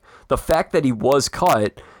like the fact that he was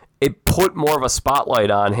cut, it put more of a spotlight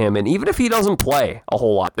on him. And even if he doesn't play a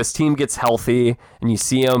whole lot, this team gets healthy and you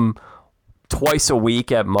see him twice a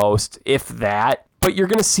week at most, if that. But you're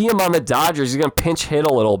going to see him on the Dodgers. He's going to pinch hit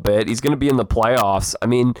a little bit. He's going to be in the playoffs. I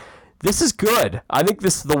mean, this is good. I think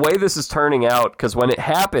the way this is turning out, because when it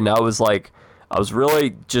happened, I was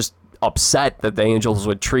really just upset that the Angels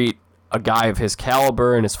would treat a guy of his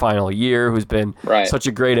caliber in his final year, who's been such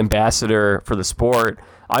a great ambassador for the sport.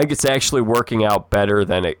 I think it's actually working out better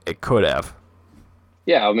than it could have.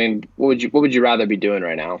 Yeah, I mean, what would you rather be doing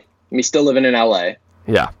right now? I mean, he's still living in LA.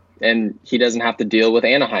 Yeah. And he doesn't have to deal with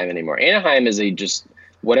Anaheim anymore. Anaheim is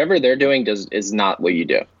whatever they're doing is not what you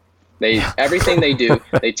do. Everything they do,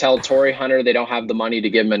 they tell Torrey Hunter they don't have the money to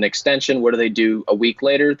give him an extension. What do? A week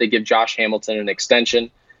later, they give Josh Hamilton an extension.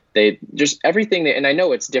 They just everything. And I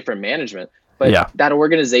know it's different management, but that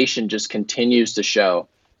organization just continues to show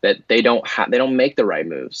that they don't make the right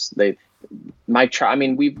moves. Mike Trout. I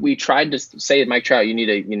mean, we tried to say, Mike Trout, you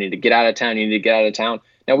need to get out of town. You need to get out of town.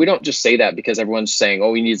 Now, we don't just say that because everyone's saying,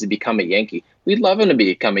 he needs to become a Yankee. We'd love him to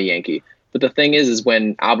become a Yankee. But the thing is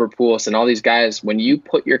when Albert Pujols and all these guys, when you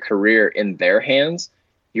put your career in their hands,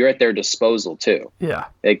 you're at their disposal too. Yeah.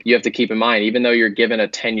 Like, you have to keep in mind, even though you're given a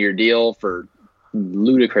 10-year deal for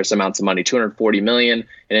ludicrous amounts of money, $240 million,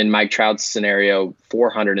 and in Mike Trout's scenario,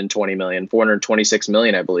 $420 million, $426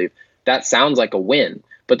 million, I believe. That sounds like a win.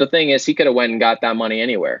 But the thing is, he could have went and got that money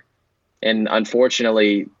anywhere. And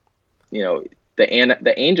unfortunately, the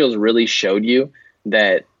Angels really showed you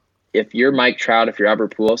that if you're Mike Trout, if you're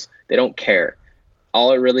Albert Pujols, they don't care.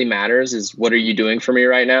 All it really matters is, what are you doing for me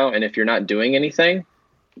right now? And if you're not doing anything,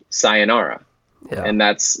 sayonara. Yeah. And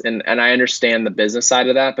I understand the business side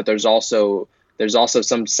of that, but there's also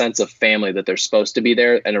some sense of family that they're supposed to be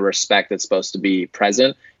there, and a respect that's supposed to be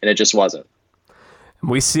present, and it just wasn't.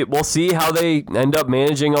 We'll see how they end up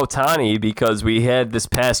managing Ohtani, because we had this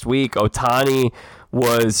past week, Ohtani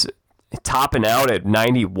was topping out at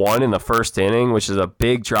 91 in the first inning, which is a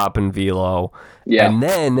big drop in velo. Yeah. And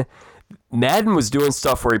then Madden was doing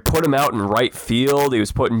stuff where he put him out in right field. He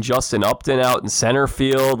was putting Justin Upton out in center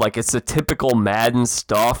field. Like, it's the typical Madden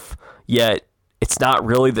stuff, yet it's not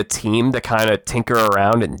really the team to kind of tinker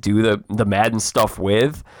around and do the Madden stuff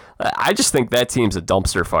with. I just think that team's a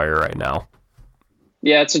dumpster fire right now.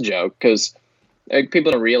 Yeah, it's a joke, because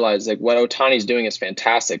people don't realize what Ohtani's doing is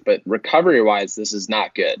fantastic, but recovery-wise, this is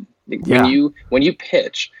not good. When you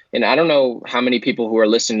pitch, and I don't know how many people who are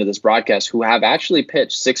listening to this broadcast who have actually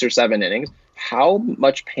pitched 6 or 7 innings, how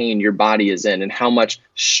much pain your body is in and how much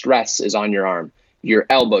stress is on your arm, your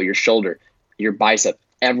elbow, your shoulder, your bicep,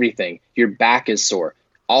 everything. Your back is sore.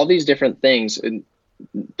 All these different things,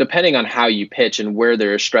 depending on how you pitch and where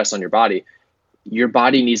there is stress on your body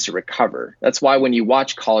needs to recover. That's why when you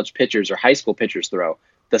watch college pitchers or high school pitchers throw,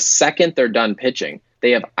 the second they're done pitching,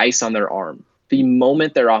 they have ice on their arm. The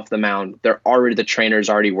moment they're off the mound, the trainer's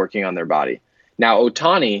already working on their body. Now,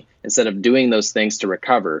 Ohtani, instead of doing those things to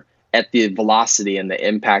recover at the velocity and the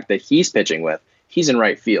impact that he's pitching with, he's in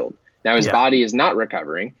right field. Now, his body is not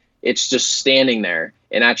recovering. It's just standing there.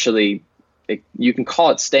 And actually, you can call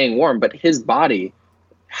it staying warm, but his body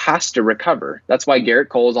has to recover. That's why Garrett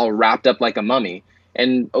Cole's all wrapped up like a mummy.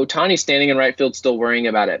 And Ohtani's standing in right field still worrying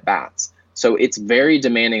about at-bats. So it's very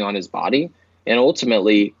demanding on his body. And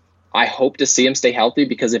ultimately, I hope to see him stay healthy,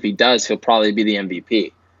 because if he does, he'll probably be the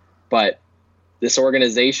MVP. But this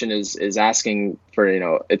organization is asking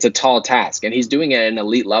for, it's a tall task. And he's doing it at an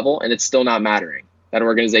elite level, and it's still not mattering. That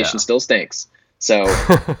organization still stinks. So,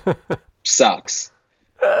 sucks.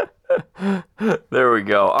 There we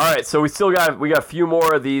go. All right, so we got a few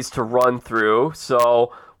more of these to run through.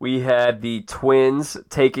 So we had the Twins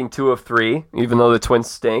taking 2 of 3, even though the Twins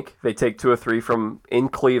stink. They take 2 of 3 from in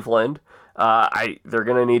Cleveland. They're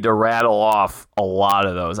gonna need to rattle off a lot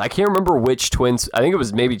of those. I can't remember which Twins. I think it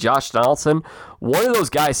was maybe Josh Donaldson. One of those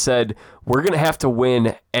guys said we're gonna have to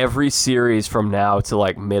win every series from now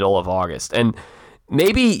to middle of August, and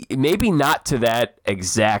maybe not to that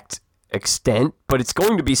exact extent, but it's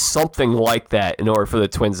going to be something like that in order for the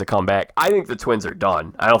Twins to come back. I think the Twins are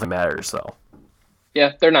done. I don't think it matters, though.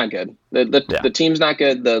 Yeah, they're not good. The team's not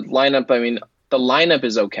good. The lineup, the lineup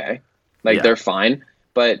is okay. They're fine.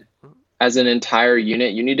 But as an entire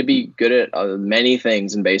unit, you need to be good at many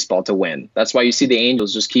things in baseball to win. That's why you see the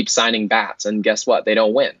Angels just keep signing bats, and guess what? They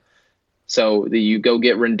don't win. So you go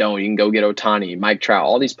get Rendon, you can go get Ohtani, Mike Trout,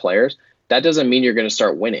 all these players. That doesn't mean you're going to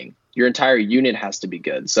start winning. Your entire unit has to be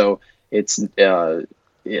good. So it's the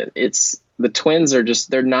Twins are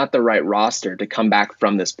they're not the right roster to come back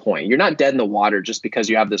from this point. You're not dead in the water just because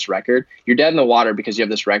you have this record. You're dead in the water because you have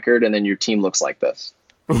this record, and then your team looks like this.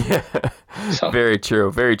 Yeah, very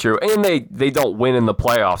true, very true. And they don't win in the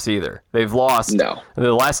playoffs either. They've lost. No.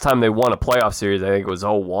 The last time they won a playoff series, I think it was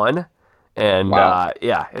 0-1. And wow.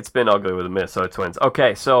 It's been ugly with the Minnesota Twins.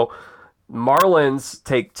 Okay, so Marlins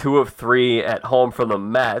take 2 of 3 at home from the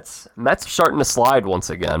Mets. Mets are starting to slide once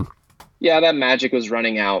again. Yeah, that magic was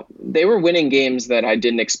running out. They were winning games that I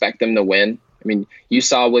didn't expect them to win. You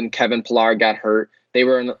saw when Kevin Pillar got hurt, they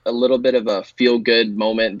were in a little bit of a feel-good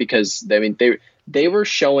moment, because they were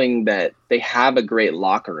showing that they have a great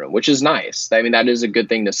locker room, which is nice. That is a good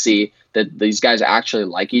thing to see, that these guys actually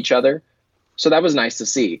like each other. So that was nice to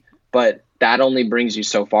see. But that only brings you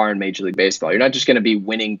so far in Major League Baseball. You're not just going to be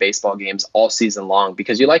winning baseball games all season long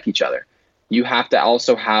because you like each other. You have to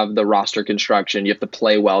also have the roster construction. You have to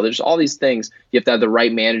play well. There's all these things. You have to have the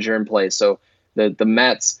right manager in place. So the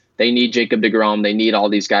Mets, they need Jacob deGrom. They need all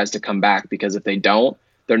these guys to come back, because if they don't,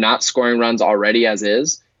 they're not scoring runs already as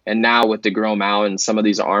is. And now with deGrom out and some of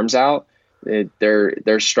these arms out,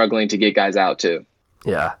 they're struggling to get guys out too.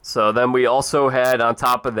 Yeah. So then we also had, on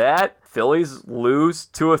top of that, Phillies lose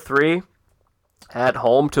 2 of 3 at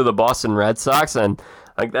home to the Boston Red Sox, and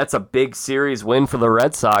that's a big series win for the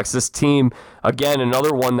Red Sox. This team, again,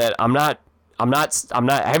 another one that I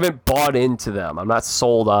haven't bought into them. I'm not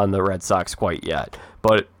sold on the Red Sox quite yet.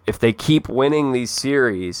 But if they keep winning these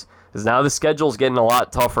series, because now the schedule's getting a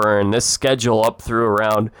lot tougher, and this schedule up through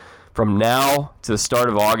around from now to the start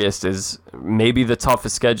of August is maybe the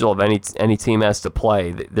toughest schedule of any team has to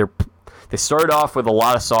play. They started off with a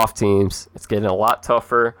lot of soft teams. It's getting a lot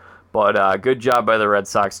tougher, but good job by the Red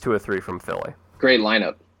Sox, 2-3 from Philly. Great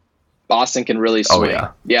lineup. Boston can really swing.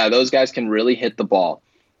 Oh, yeah, those guys can really hit the ball.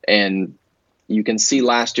 And you can see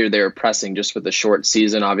last year they were pressing just with the short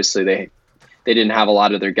season. Obviously, they didn't have a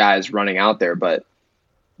lot of their guys running out there, but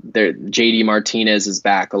JD Martinez is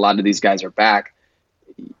back. A lot of these guys are back.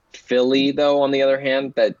 Philly, though, on the other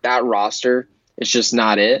hand, that roster is just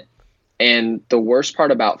not it. And the worst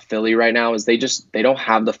part about Philly right now is they don't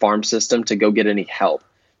have the farm system to go get any help.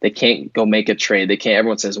 They can't go make a trade. They can't.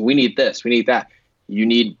 Everyone says, we need this, we need that. You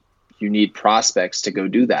need prospects to go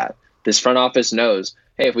do that. This front office knows,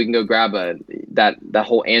 hey, if we can go grab that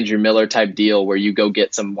whole Andrew Miller type deal where you go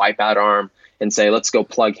get some wipeout arm and say, let's go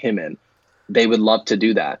plug him in. They would love to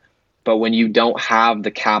do that. But when you don't have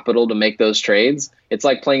the capital to make those trades, it's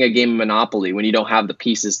like playing a game of Monopoly when you don't have the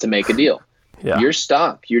pieces to make a deal. Yeah. You're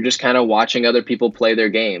stuck. You're just kind of watching other people play their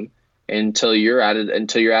game until you're out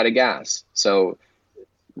of gas. So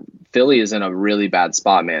Philly is in a really bad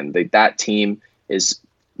spot, man. That team is,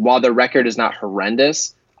 while their record is not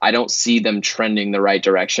horrendous, I don't see them trending the right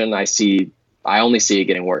direction. I only see it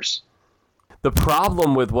getting worse. The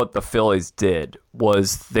problem with what the Phillies did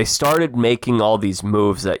was they started making all these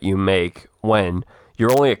moves that you make when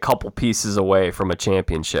you're only a couple pieces away from a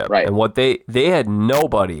championship. Right. And what they had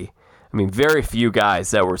nobody, very few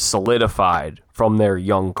guys that were solidified from their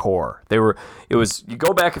young core. You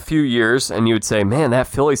go back a few years and you would say, man, that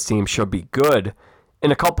Phillies team should be good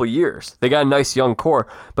in a couple of years. They got a nice young core,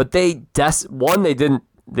 but they didn't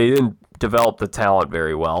develop the talent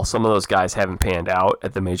very well. Some of those guys haven't panned out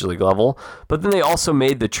at the major league level, but then they also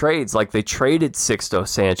made the trades. Like they traded Sixto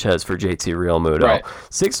Sanchez for JT Realmuto. Right.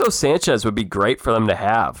 Sixto Sanchez would be great for them to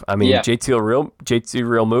have. JT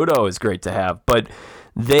Realmuto is great to have, but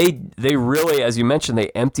they really, as you mentioned, they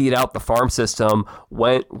emptied out the farm system,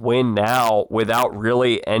 win now without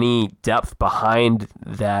really any depth behind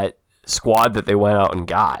that squad that they went out and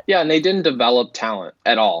got. Yeah, and they didn't develop talent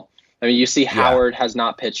at all. You see Howard has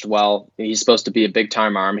not pitched well. He's supposed to be a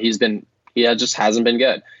big-time arm. He just hasn't been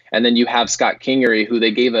good. And then you have Scott Kingery, who they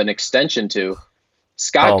gave an extension to.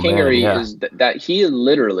 Scott Kingery is that he's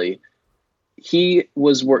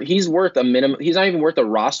worth a minimum. He's not even worth a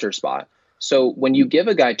roster spot. So when you give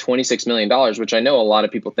a guy $26 million, which I know a lot of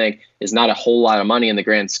people think is not a whole lot of money in the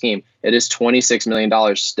grand scheme, it is $26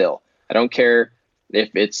 million still. I don't care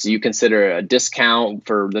if you consider a discount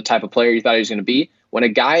for the type of player you thought he was going to be. When a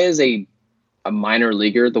guy is a minor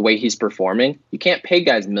leaguer, the way he's performing, you can't pay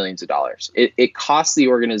guys millions of dollars. It costs the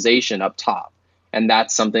organization up top, and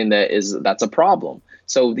that's something that's a problem.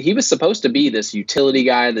 So he was supposed to be this utility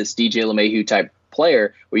guy, this DJ LeMahieu type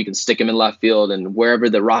player, where you can stick him in left field and wherever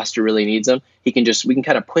the roster really needs him, we can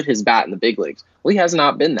kind of put his bat in the big leagues. Well, he has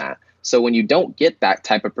not been that. So when you don't get that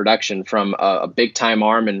type of production from a big time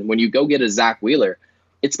arm, and when you go get a Zach Wheeler,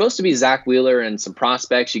 it's supposed to be Zach Wheeler and some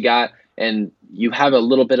prospects you got, and you have a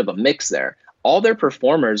little bit of a mix there. All their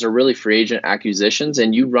performers are really free agent acquisitions,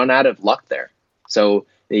 and you run out of luck there. So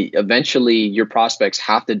eventually your prospects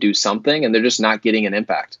have to do something, and they're just not getting an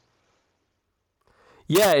impact.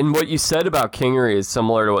 Yeah, and what you said about Kingery is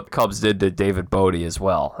similar to what the Cubs did to David Bote as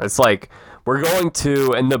well. It's like we're going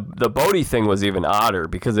to, and the Bote thing was even odder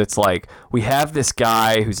because it's like we have this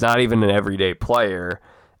guy who's not even an everyday player,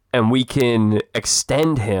 and we can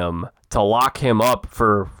extend him to lock him up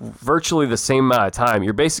for virtually the same amount of time.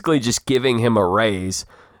 You're basically just giving him a raise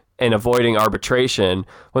and avoiding arbitration.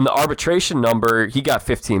 When the arbitration number, he got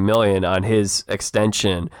 $15 million on his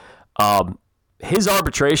extension. His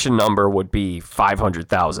arbitration number would be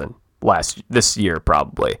 $500,000 this year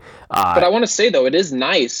probably. But I want to say though, it is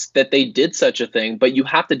nice that they did such a thing, but you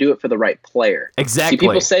have to do it for the right player. Exactly. See,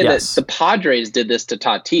 people say that the Padres did this to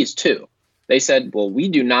Tatis too. They said, well, we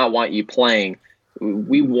do not want you playing.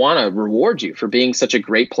 We want to reward you for being such a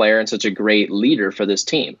great player and such a great leader for this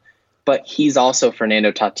team. But he's also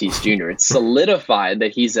Fernando Tatis Jr. It's solidified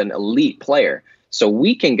that he's an elite player. So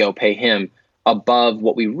we can go pay him above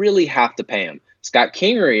what we really have to pay him. Scott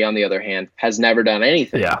Kingery, on the other hand, has never done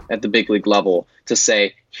anything at the big league level to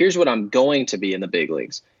say, here's what I'm going to be in the big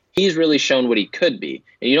leagues. He's really shown what he could be.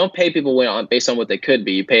 And you don't pay people based on what they could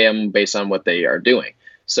be. You pay them based on what they are doing.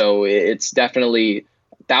 So it's definitely...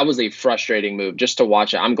 that was a frustrating move just to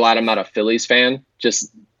watch it. I'm glad I'm not a Phillies fan,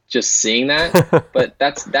 just seeing that. But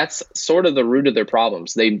that's sort of the root of their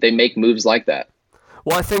problems. They make moves like that.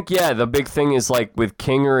 Well, I think, the big thing is like with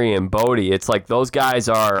Kingery and Bote, it's like those guys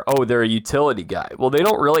they're a utility guy. Well, they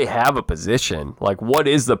don't really have a position. Like, what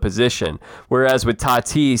is the position? Whereas with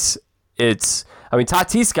Tatis, it's, I mean,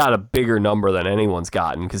 Tatis got a bigger number than anyone's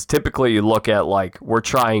gotten because typically you look at like we're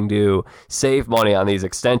trying to save money on these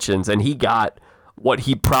extensions, and he got what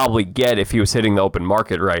he'd probably get if he was hitting the open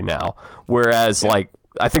market right now. Whereas like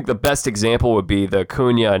I think the best example would be the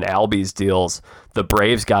Acuna and Albies deals. The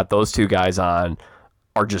Braves got those two guys on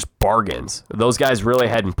are just bargains. Those guys really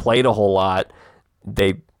hadn't played a whole lot.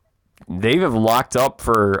 They have locked up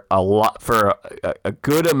for a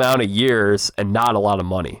good amount of years and not a lot of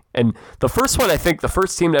money. And the first one, I think the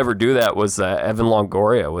first team to ever do that was Evan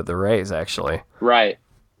Longoria with the Rays, actually. Right.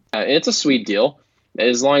 It's a sweet deal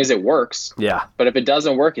as long as it works. Yeah. But if it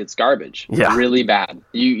doesn't work, it's garbage. Yeah. Really bad.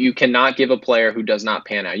 You cannot give a player who does not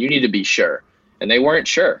pan out. You need to be sure. And they weren't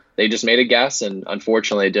sure. They just made a guess, and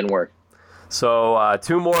unfortunately it didn't work. So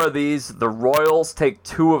 2 more of these. The Royals take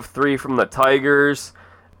 2 of 3 from the Tigers.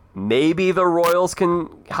 Maybe the Royals can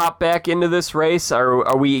hop back into this race.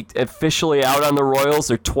 Are we officially out on the Royals?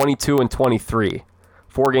 They're 22-23,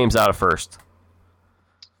 4 games out of first.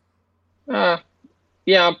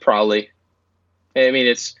 Yeah, probably. I mean,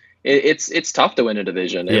 it's tough to win a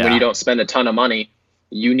division, and when you don't spend a ton of money,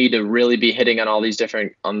 you need to really be hitting on all these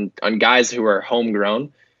different on guys who are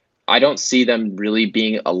homegrown. I don't see them really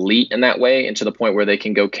being elite in that way, and to the point where they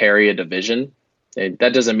can go carry a division.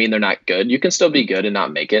 That doesn't mean they're not good. You can still be good and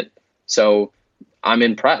not make it. So I'm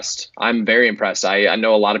impressed. I'm very impressed. I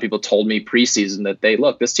know a lot of people told me preseason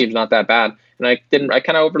that this team's not that bad. And I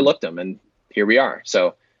kind of overlooked them, and here we are.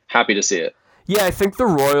 So happy to see it. Yeah, I think the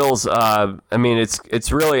Royals, I mean,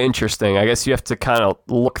 it's really interesting. I guess you have to kind of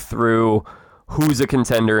look through who's a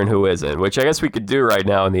contender and who isn't, which I guess we could do right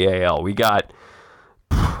now in the AL. We got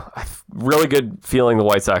a really good feeling the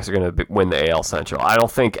White Sox are going to win the AL Central. I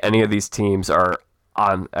don't think any of these teams are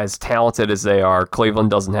as talented as they are.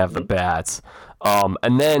 Cleveland doesn't have the bats.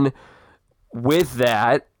 And then with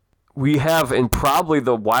that, we have in probably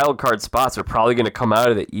the wild card spots are probably going to come out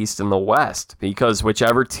of the East and the West, because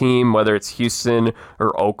whichever team, whether it's Houston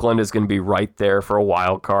or Oakland, is going to be right there for a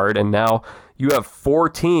wild card. And now you have 4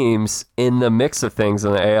 teams in the mix of things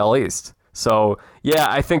in the AL East. So, yeah,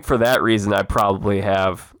 I think for that reason, I probably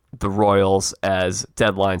have the Royals as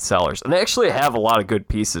deadline sellers. And they actually have a lot of good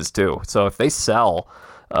pieces, too. So if they sell,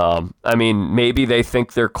 I mean, maybe they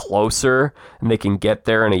think they're closer and they can get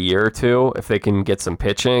there in a year or two if they can get some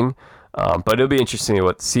pitching. But it'll be interesting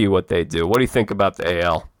to see what they do. What do you think about the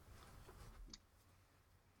AL?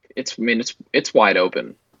 It's wide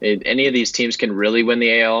open. Any of these teams can really win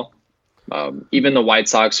the AL. Even the White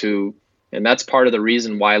Sox, and that's part of the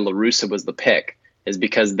reason why La Russa was the pick, is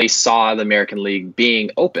because they saw the American League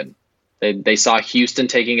being open. They saw Houston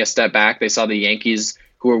taking a step back. They saw the Yankees,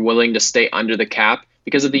 who were willing to stay under the cap.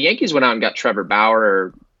 Because if the Yankees went out and got Trevor Bauer,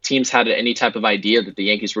 or teams had any type of idea that the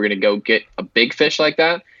Yankees were going to go get a big fish like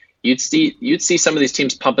that, you'd see some of these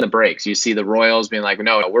teams pumping the brakes. You see the Royals being like,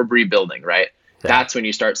 no, we're rebuilding, right? Yeah. That's when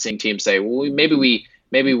you start seeing teams say, well,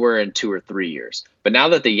 maybe we're in 2 or 3 years. But now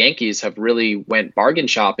that the Yankees have really went bargain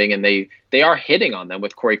shopping, and they are hitting on them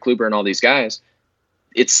with Corey Kluber and all these guys,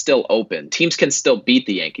 it's still open. Teams can still beat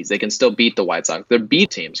the Yankees. They can still beat the White Sox. They're beat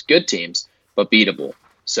teams, good teams, but beatable.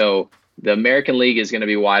 So the American League is going to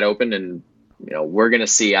be wide open, and we're going to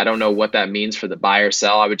see. I don't know what that means for the buy or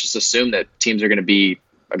sell. I would just assume that teams are going to be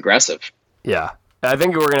aggressive. Yeah, I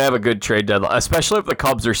think we're going to have a good trade deadline, especially if the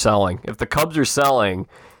Cubs are selling. If the Cubs are selling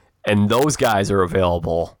and those guys are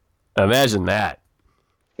available, imagine that.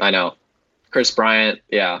 I know. Chris Bryant,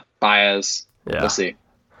 Baez. Yeah. We'll see.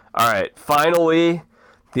 All right, finally,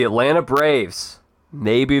 the Atlanta Braves.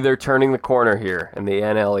 Maybe they're turning the corner here in the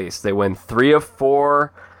NL East. They win 3 of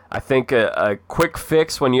 4. I think a quick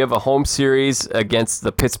fix when you have a home series against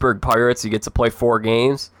the Pittsburgh Pirates. You get to play 4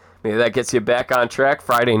 games. Maybe that gets you back on track.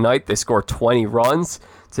 Friday night, they score 20 runs.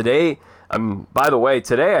 Today, by the way,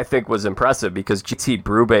 today I think was impressive because JT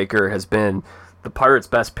Brubaker has been the Pirates'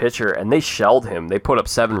 best pitcher, and they shelled him. They put up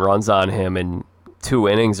 7 runs on him in 2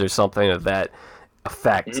 innings or something of that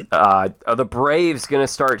effect. Mm-hmm. Are the Braves going to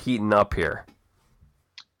start heating up here?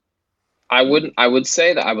 I would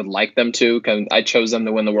say that I would like them to, because I chose them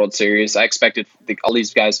to win the World Series. I expected all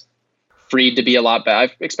these guys Fried to be a lot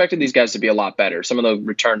better. I expected these guys to be a lot better, some of the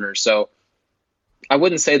returners. So I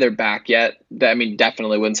wouldn't say they're back yet. I mean,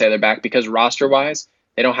 definitely wouldn't say they're back, because roster-wise,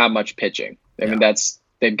 they don't have much pitching. I mean,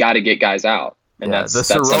 they've got to get guys out. And the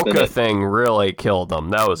Soroka thing really killed them.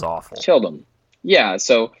 That was awful. Killed them. Yeah,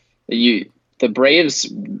 so the Braves,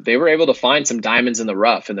 they were able to find some diamonds in the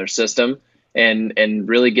rough in their system, and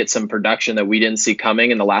really get some production that we didn't see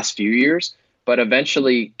coming in the last few years. But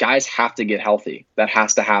eventually, guys have to get healthy. That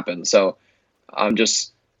has to happen. So I'm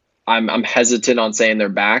hesitant on saying they're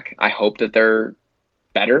back. I hope that they're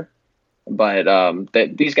better. but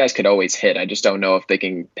these guys could always hit. I just don't know if they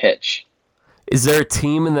can pitch. Is there a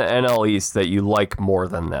team in the NL East that you like more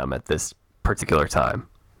than them at this particular time?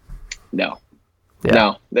 No.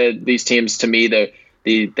 Yeah. No. These teams, to me, the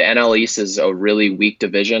NL East is a really weak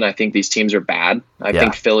division. I think these teams are bad. I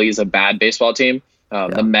think Philly is a bad baseball team.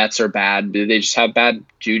 The Mets are bad. They just have bad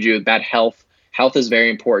juju, bad health. Health is very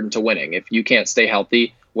important to winning. If you can't stay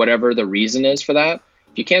healthy, whatever the reason is for that,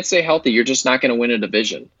 if you can't stay healthy, you're just not going to win a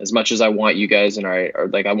division. As much as I want you guys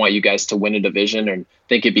I want you guys to win a division and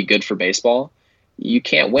think it'd be good for baseball, you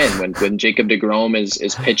can't win when Jacob deGrom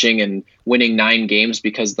is pitching and winning 9 games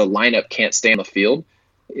because the lineup can't stay on the field.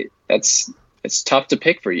 It's tough to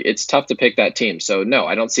pick for you. It's tough to pick that team. So no,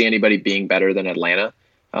 I don't see anybody being better than Atlanta.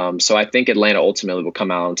 So I think Atlanta ultimately will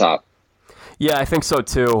come out on top. Yeah, I think so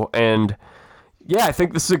too. And yeah, I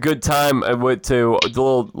think this is a good time to a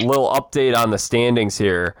little update on the standings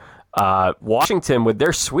here. Washington, with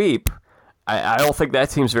their sweep, I don't think that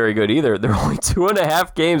team's very good either. They're only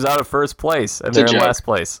 2.5 games out of first place, and they're in last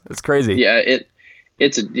place. It's crazy. Yeah,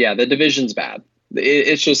 the division's bad.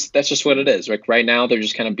 That's just what it is. Like right now, they're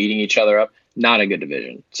just kind of beating each other up. Not a good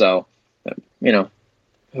division. So, we don't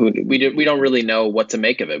really know what to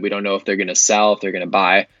make of it. We don't know if they're going to sell, if they're going to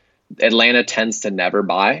buy. Atlanta tends to never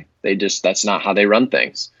buy. That's not how they run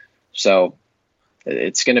things. So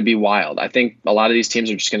it's going to be wild. I think a lot of these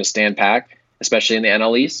teams are just going to stand pack, especially in the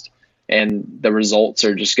NL East, and the results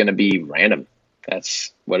are just going to be random.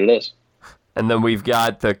 That's what it is. And then we've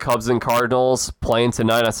got the Cubs and Cardinals playing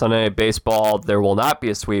tonight on Sunday Night Baseball. There will not be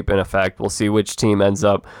a sweep in effect. We'll see which team ends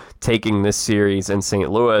up taking this series in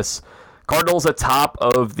St. Louis. Cardinals atop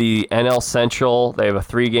of the NL Central. They have a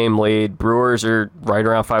 3-game lead. Brewers are right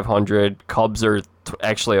around 500. Cubs are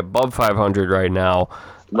actually above 500 right now.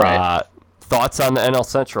 Right. Thoughts on the NL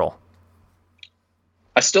Central?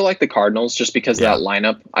 I still like the Cardinals just because of that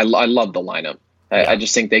lineup. I love the lineup. I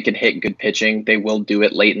just think they can hit good pitching. They will do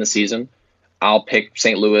it late in the season. I'll pick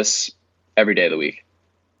St. Louis every day of the week.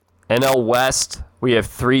 NL West, we have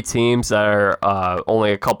 3 teams that are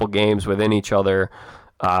only a couple games within each other.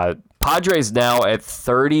 Padres now at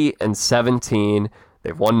 30-17.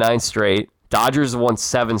 They've won 9 straight. Dodgers have won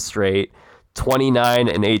 7 straight,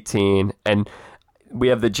 29-18. And we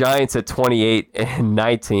have the Giants at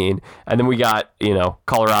 28-19. And then we got,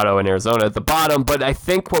 Colorado and Arizona at the bottom. But I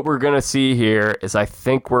think what we're going to see here is I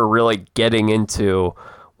think we're really getting into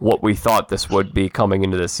what we thought this would be coming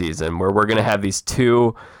into the season, where we're going to have these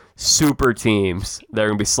 2 super teams that are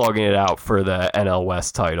going to be slugging it out for the NL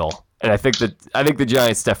West title. And I think the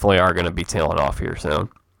Giants definitely are going to be tailing off here soon.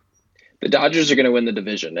 The Dodgers are going to win the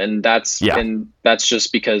division, and that's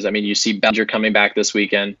just because you see Bellinger coming back this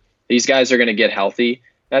weekend. These guys are going to get healthy.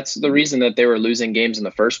 That's the reason that they were losing games in the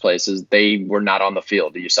first place, is they were not on the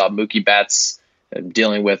field. You saw Mookie Betts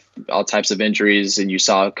dealing with all types of injuries, and you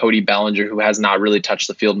saw Cody Bellinger, who has not really touched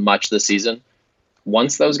the field much this season.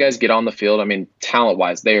 Once those guys get on the field,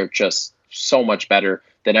 talent-wise, they are just so much better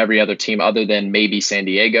than every other team other than maybe San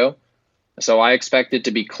Diego. So I expect it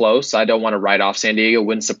to be close. I don't want to write off San Diego. It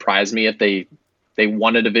wouldn't surprise me if they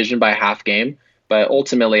won a division by a half game. But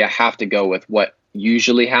ultimately, I have to go with what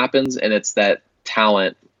usually happens, and it's that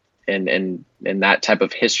talent and that type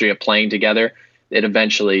of history of playing together. It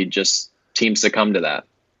eventually just teams succumb to that.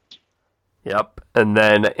 Yep. And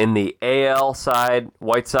then in the AL side,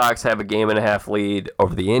 White Sox have a 1.5 game lead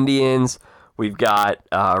over the Indians. We've got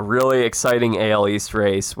a really exciting AL East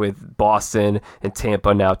race with Boston and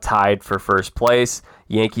Tampa now tied for first place.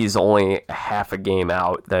 Yankees only half a game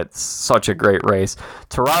out. That's such a great race.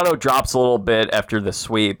 Toronto drops a little bit after the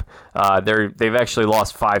sweep. They've actually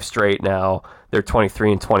lost 5 straight now. They're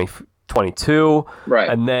 23-22. Right.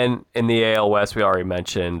 And then in the AL West, we already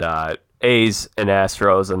mentioned A's and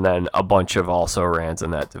Astros, and then a bunch of also Rans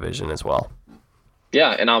in that division as well.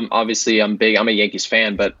 Yeah, and I'm a Yankees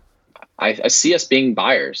fan, but I see us being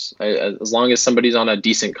buyers. As long as somebody's on a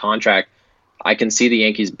decent contract, I can see the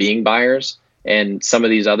Yankees being buyers. And some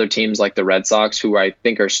of these other teams like the Red Sox, who I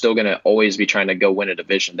think are still going to always be trying to go win a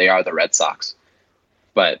division, they are the Red Sox.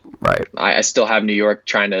 But right. I still have New York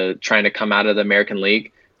trying to come out of the American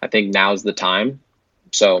League. I think now's the time.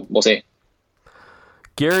 So we'll see.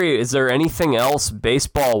 Gary, is there anything else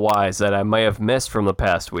baseball-wise that I may have missed from the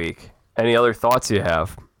past week? Any other thoughts you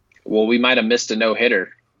have? Well, we might have missed a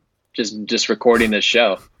no-hitter. Just recording this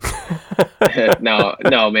show. No,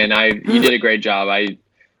 man, you did a great job.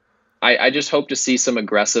 I just hope to see some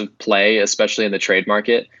aggressive play, especially in the trade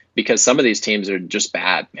market, because some of these teams are just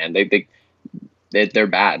bad, man. They're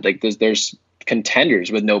bad. Like there's contenders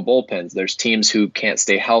with no bullpens. There's teams who can't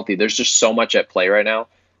stay healthy. There's just so much at play right now.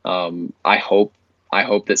 I hope I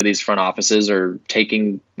hope that these front offices are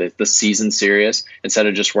taking the season serious instead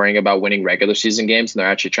of just worrying about winning regular season games, and they're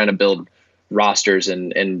actually trying to build rosters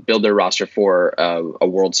and build their roster for a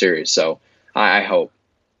World Series. So I hope.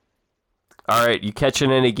 All right, you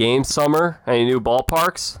catching any games, Summer? Any new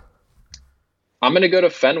ballparks? I'm gonna go to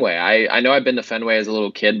Fenway. I know I've been to Fenway as a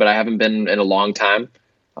little kid, but I haven't been in a long time.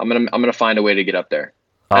 I'm gonna find a way to get up there.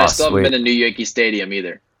 I still haven't been to New Yankee Stadium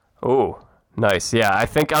either. Oh, nice. Yeah, I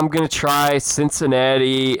think I'm gonna try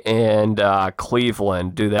Cincinnati and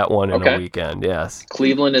Cleveland. Do that one in a weekend. Yes.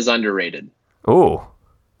 Cleveland is underrated. Oh,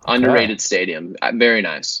 underrated stadium. Very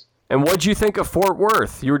nice. And what'd you think of Fort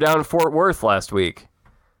Worth? You were down in Fort Worth last week.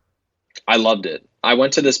 I loved it. I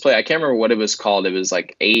went to this place. I can't remember what it was called. It was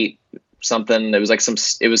like 8 something. It was like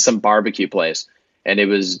some barbecue place, and it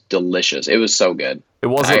was delicious. It was so good. It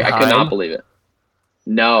wasn't. I could not believe it.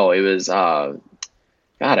 No, it was. God,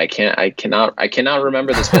 I cannot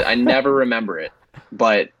remember this. But I never remember it.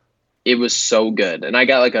 But it was so good, and I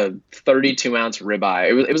got like a 32-ounce ribeye.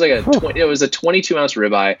 It was like it was a 22-ounce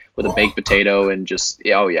ribeye with a baked potato and just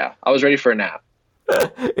I was ready for a nap.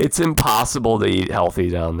 It's impossible to eat healthy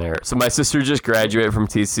down there. So my sister just graduated from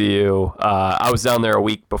TCU. I was down there a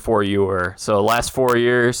week before you were. So the last 4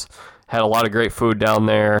 years, had a lot of great food down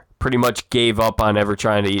there. Pretty much gave up on ever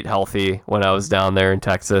trying to eat healthy when I was down there in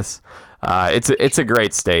Texas. It's a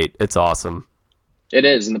great state. It's awesome. It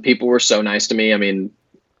is, and the people were so nice to me. I mean,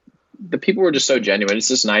 the people were just so genuine. It's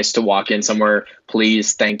just nice to walk in somewhere.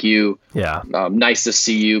 Please, thank you. Yeah. Nice to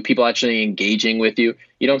see you. People actually engaging with you.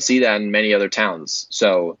 You don't see that in many other towns.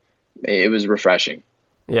 So it was refreshing.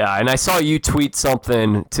 Yeah, and I saw you tweet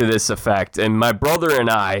something to this effect, and my brother and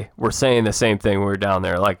I were saying the same thing when we were down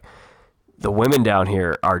there. Like, the women down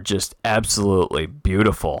here are just absolutely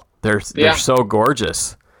beautiful. They're so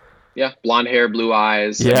gorgeous. Yeah, blonde hair, blue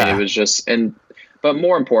eyes. Yeah. I mean, it was just, but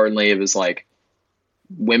more importantly, it was like,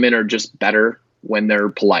 women are just better when they're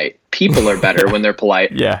polite. People are better when they're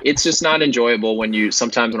polite. Yeah. It's just not enjoyable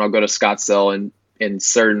sometimes when I'll go to Scottsdale and in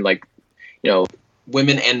certain, like,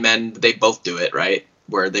 women and men, they both do it, right?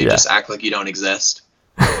 Where they just act like you don't exist.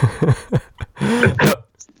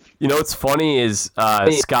 What's funny is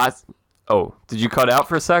Scott. Oh, did you cut out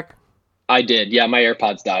for a sec? I did. Yeah, my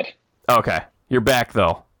AirPods died. Okay. You're back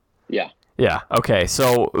though. Yeah. Yeah. Okay.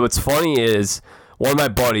 So what's funny is, one of my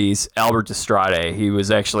buddies, Albert Destrade, he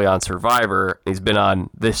was actually on Survivor. He's been on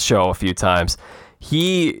this show a few times.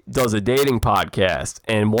 He does a dating podcast,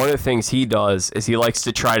 and one of the things he does is he likes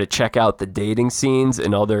to try to check out the dating scenes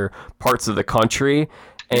in other parts of the country.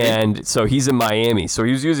 And so he's in Miami. So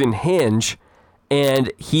he was using Hinge,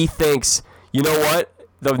 and he thinks, you know what?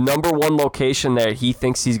 The number one location that he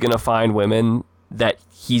thinks he's going to find women that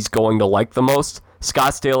he's going to like the most,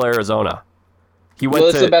 Scottsdale, Arizona.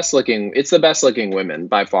 It's the best looking women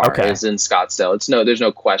by far. Okay. Is in Scottsdale. There's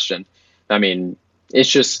no question. I mean, it's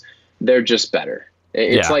just, they're just better.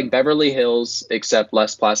 It's like Beverly Hills, except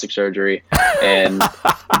less plastic surgery. And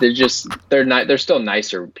they're still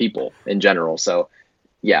nicer people in general. So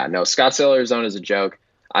yeah, no, Scottsdale, Arizona is a joke.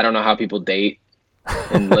 I don't know how people date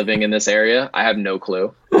and living in this area. I have no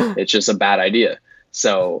clue. It's just a bad idea.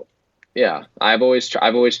 So yeah, I've always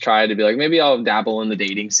tried to be like, maybe I'll dabble in the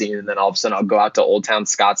dating scene, and then all of a sudden I'll go out to Old Town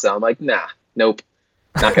Scottsdale. I'm like, nope,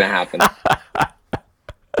 not gonna happen.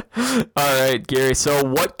 All right, Gary. So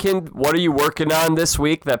what are you working on this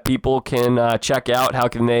week that people can check out? How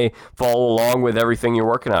can they follow along with everything you're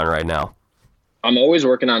working on right now? I'm always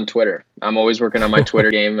working on Twitter. I'm always working on my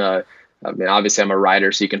Twitter game. I mean, obviously I'm a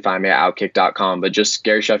writer, so you can find me at Outkick.com, but just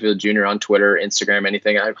Gary Sheffield Jr. on Twitter, Instagram,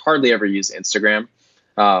 anything. I hardly ever use Instagram.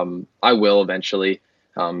 I will eventually,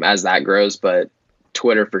 as that grows, but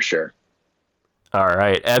Twitter for sure. All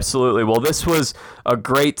right. Absolutely. Well, this was a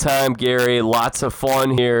great time, Gary. Lots of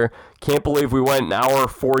fun here. Can't believe we went an hour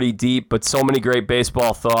 40 deep, but so many great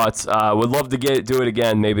baseball thoughts. Would love to do it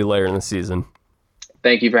again, maybe later in the season.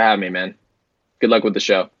 Thank you for having me, man. Good luck with the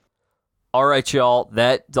show. All right, y'all.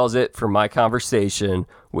 That does it for my conversation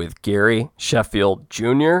with Gary Sheffield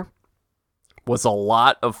Jr. Was a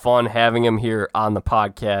lot of fun having him here on the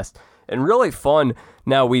podcast, and really fun.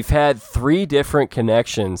 Now, we've had 3 different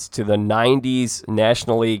connections to the 90s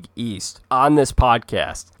National League East on this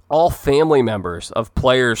podcast, all family members of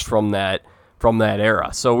players from that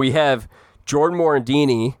era. So we have Jordan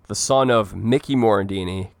Morandini, the son of Mickey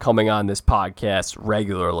Morandini, coming on this podcast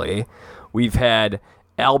regularly. We've had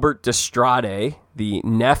Albert Destrade, the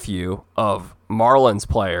nephew of Marlins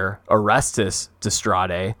player Orestes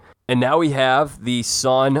Destrade. And now we have the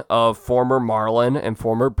son of former Marlin and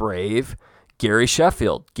former Brave, Gary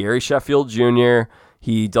Sheffield. Gary Sheffield Jr.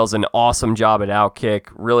 He does an awesome job at Outkick.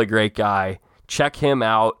 Really great guy. Check him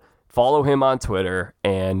out. follow him on Twitter,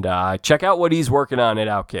 and check out what he's working on at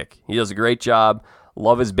Outkick. He does a great job.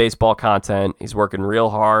 Love his baseball content. He's working real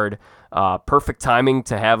hard. Perfect timing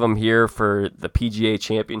to have him here for the PGA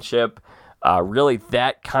Championship. Really,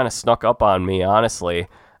 that kind of snuck up on me, honestly.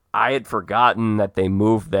 I had forgotten that they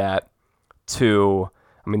moved that to,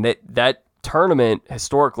 that tournament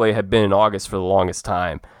historically had been in August for the longest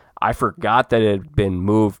time. I forgot that it had been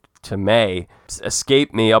moved to May. It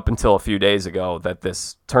escaped me up until a few days ago that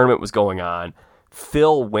this tournament was going on.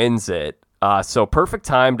 Phil wins it. So perfect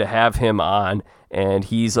time to have him on, and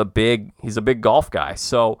he's a big golf guy.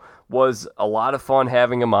 So was a lot of fun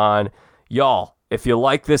having him on. Y'all, if you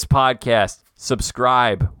like this podcast,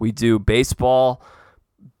 subscribe. We do baseball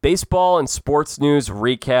and sports news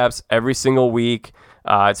recaps every single week.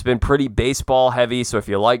 It's been pretty baseball heavy, so if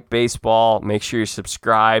you like baseball, make sure you're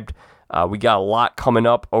subscribed. We got a lot coming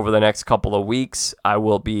up over the next couple of weeks.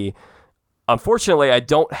 Unfortunately, I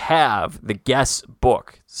don't have the guest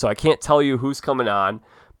book, so I can't tell you who's coming on,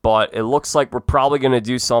 but it looks like we're probably going to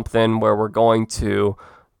do something where we're going to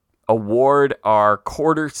award our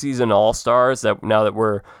quarter season All-Stars, that now that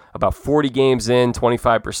we're about 40 games in,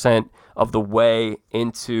 25% of the way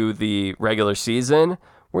into the regular season.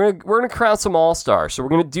 We're gonna crown some All-Stars, so we're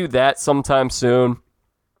going to do that sometime soon.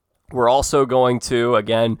 We're also going to,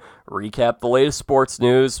 again, recap the latest sports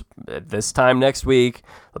news. This time next week,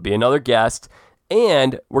 there'll be another guest,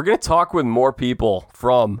 and we're going to talk with more people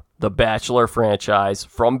from the Bachelor franchise,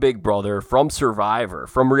 from Big Brother, from Survivor,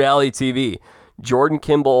 from reality TV. Jordan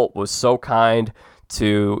Kimball was so kind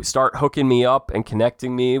to start hooking me up and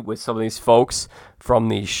connecting me with some of these folks from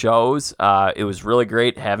these shows. It was really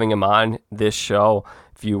great having him on this show.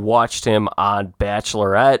 If you watched him on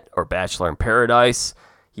Bachelorette or Bachelor in Paradise,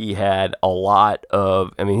 he had a lot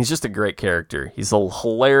of, he's just a great character. He's a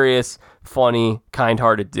hilarious, funny,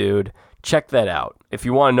 kind-hearted dude. Check that out if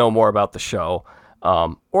you want to know more about the show,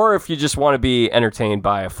 or if you just want to be entertained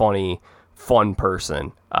by a funny, fun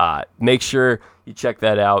person. Make sure you check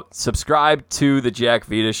that out. Subscribe to the Jack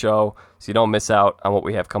Vita Show so you don't miss out on what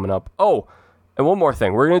we have coming up. Oh, and one more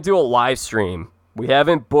thing. We're going to do a live stream. We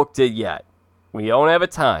haven't booked it yet. We don't have a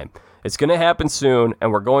time. It's going to happen soon,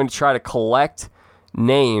 and we're going to try to collect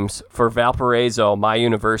names for Valparaiso, my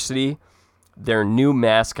university, their new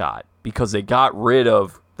mascot, because they got rid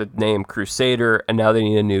of the name Crusader, and now they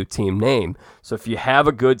need a new team name. So if you have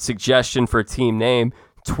a good suggestion for a team name,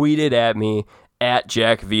 tweet it at me, at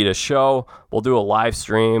Jack Vita Show. We'll do a live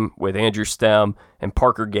stream with Andrew Stem and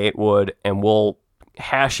Parker Gatewood, and we'll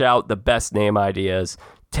hash out the best name ideas,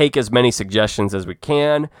 take as many suggestions as we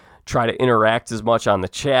can, try to interact as much on the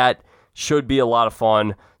chat. Should be a lot of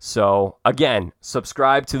fun. So again,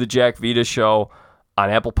 subscribe to the Jack Vita Show on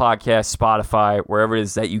Apple Podcasts, Spotify, wherever it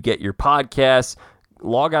is that you get your podcasts.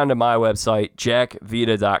 Log on to my website,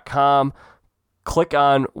 jackvita.com. Click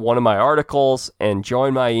on one of my articles and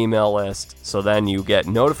join my email list, so then you get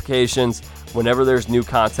notifications whenever there's new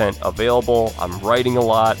content available. I'm writing a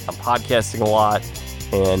lot, I'm podcasting a lot,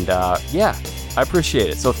 and I appreciate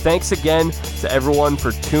it. So thanks again to everyone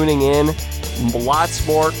for tuning in. Lots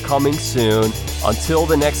more coming soon. Until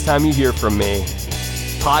the next time you hear from me,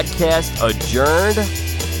 podcast adjourned.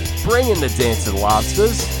 Bring in the dancing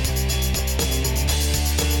lobsters.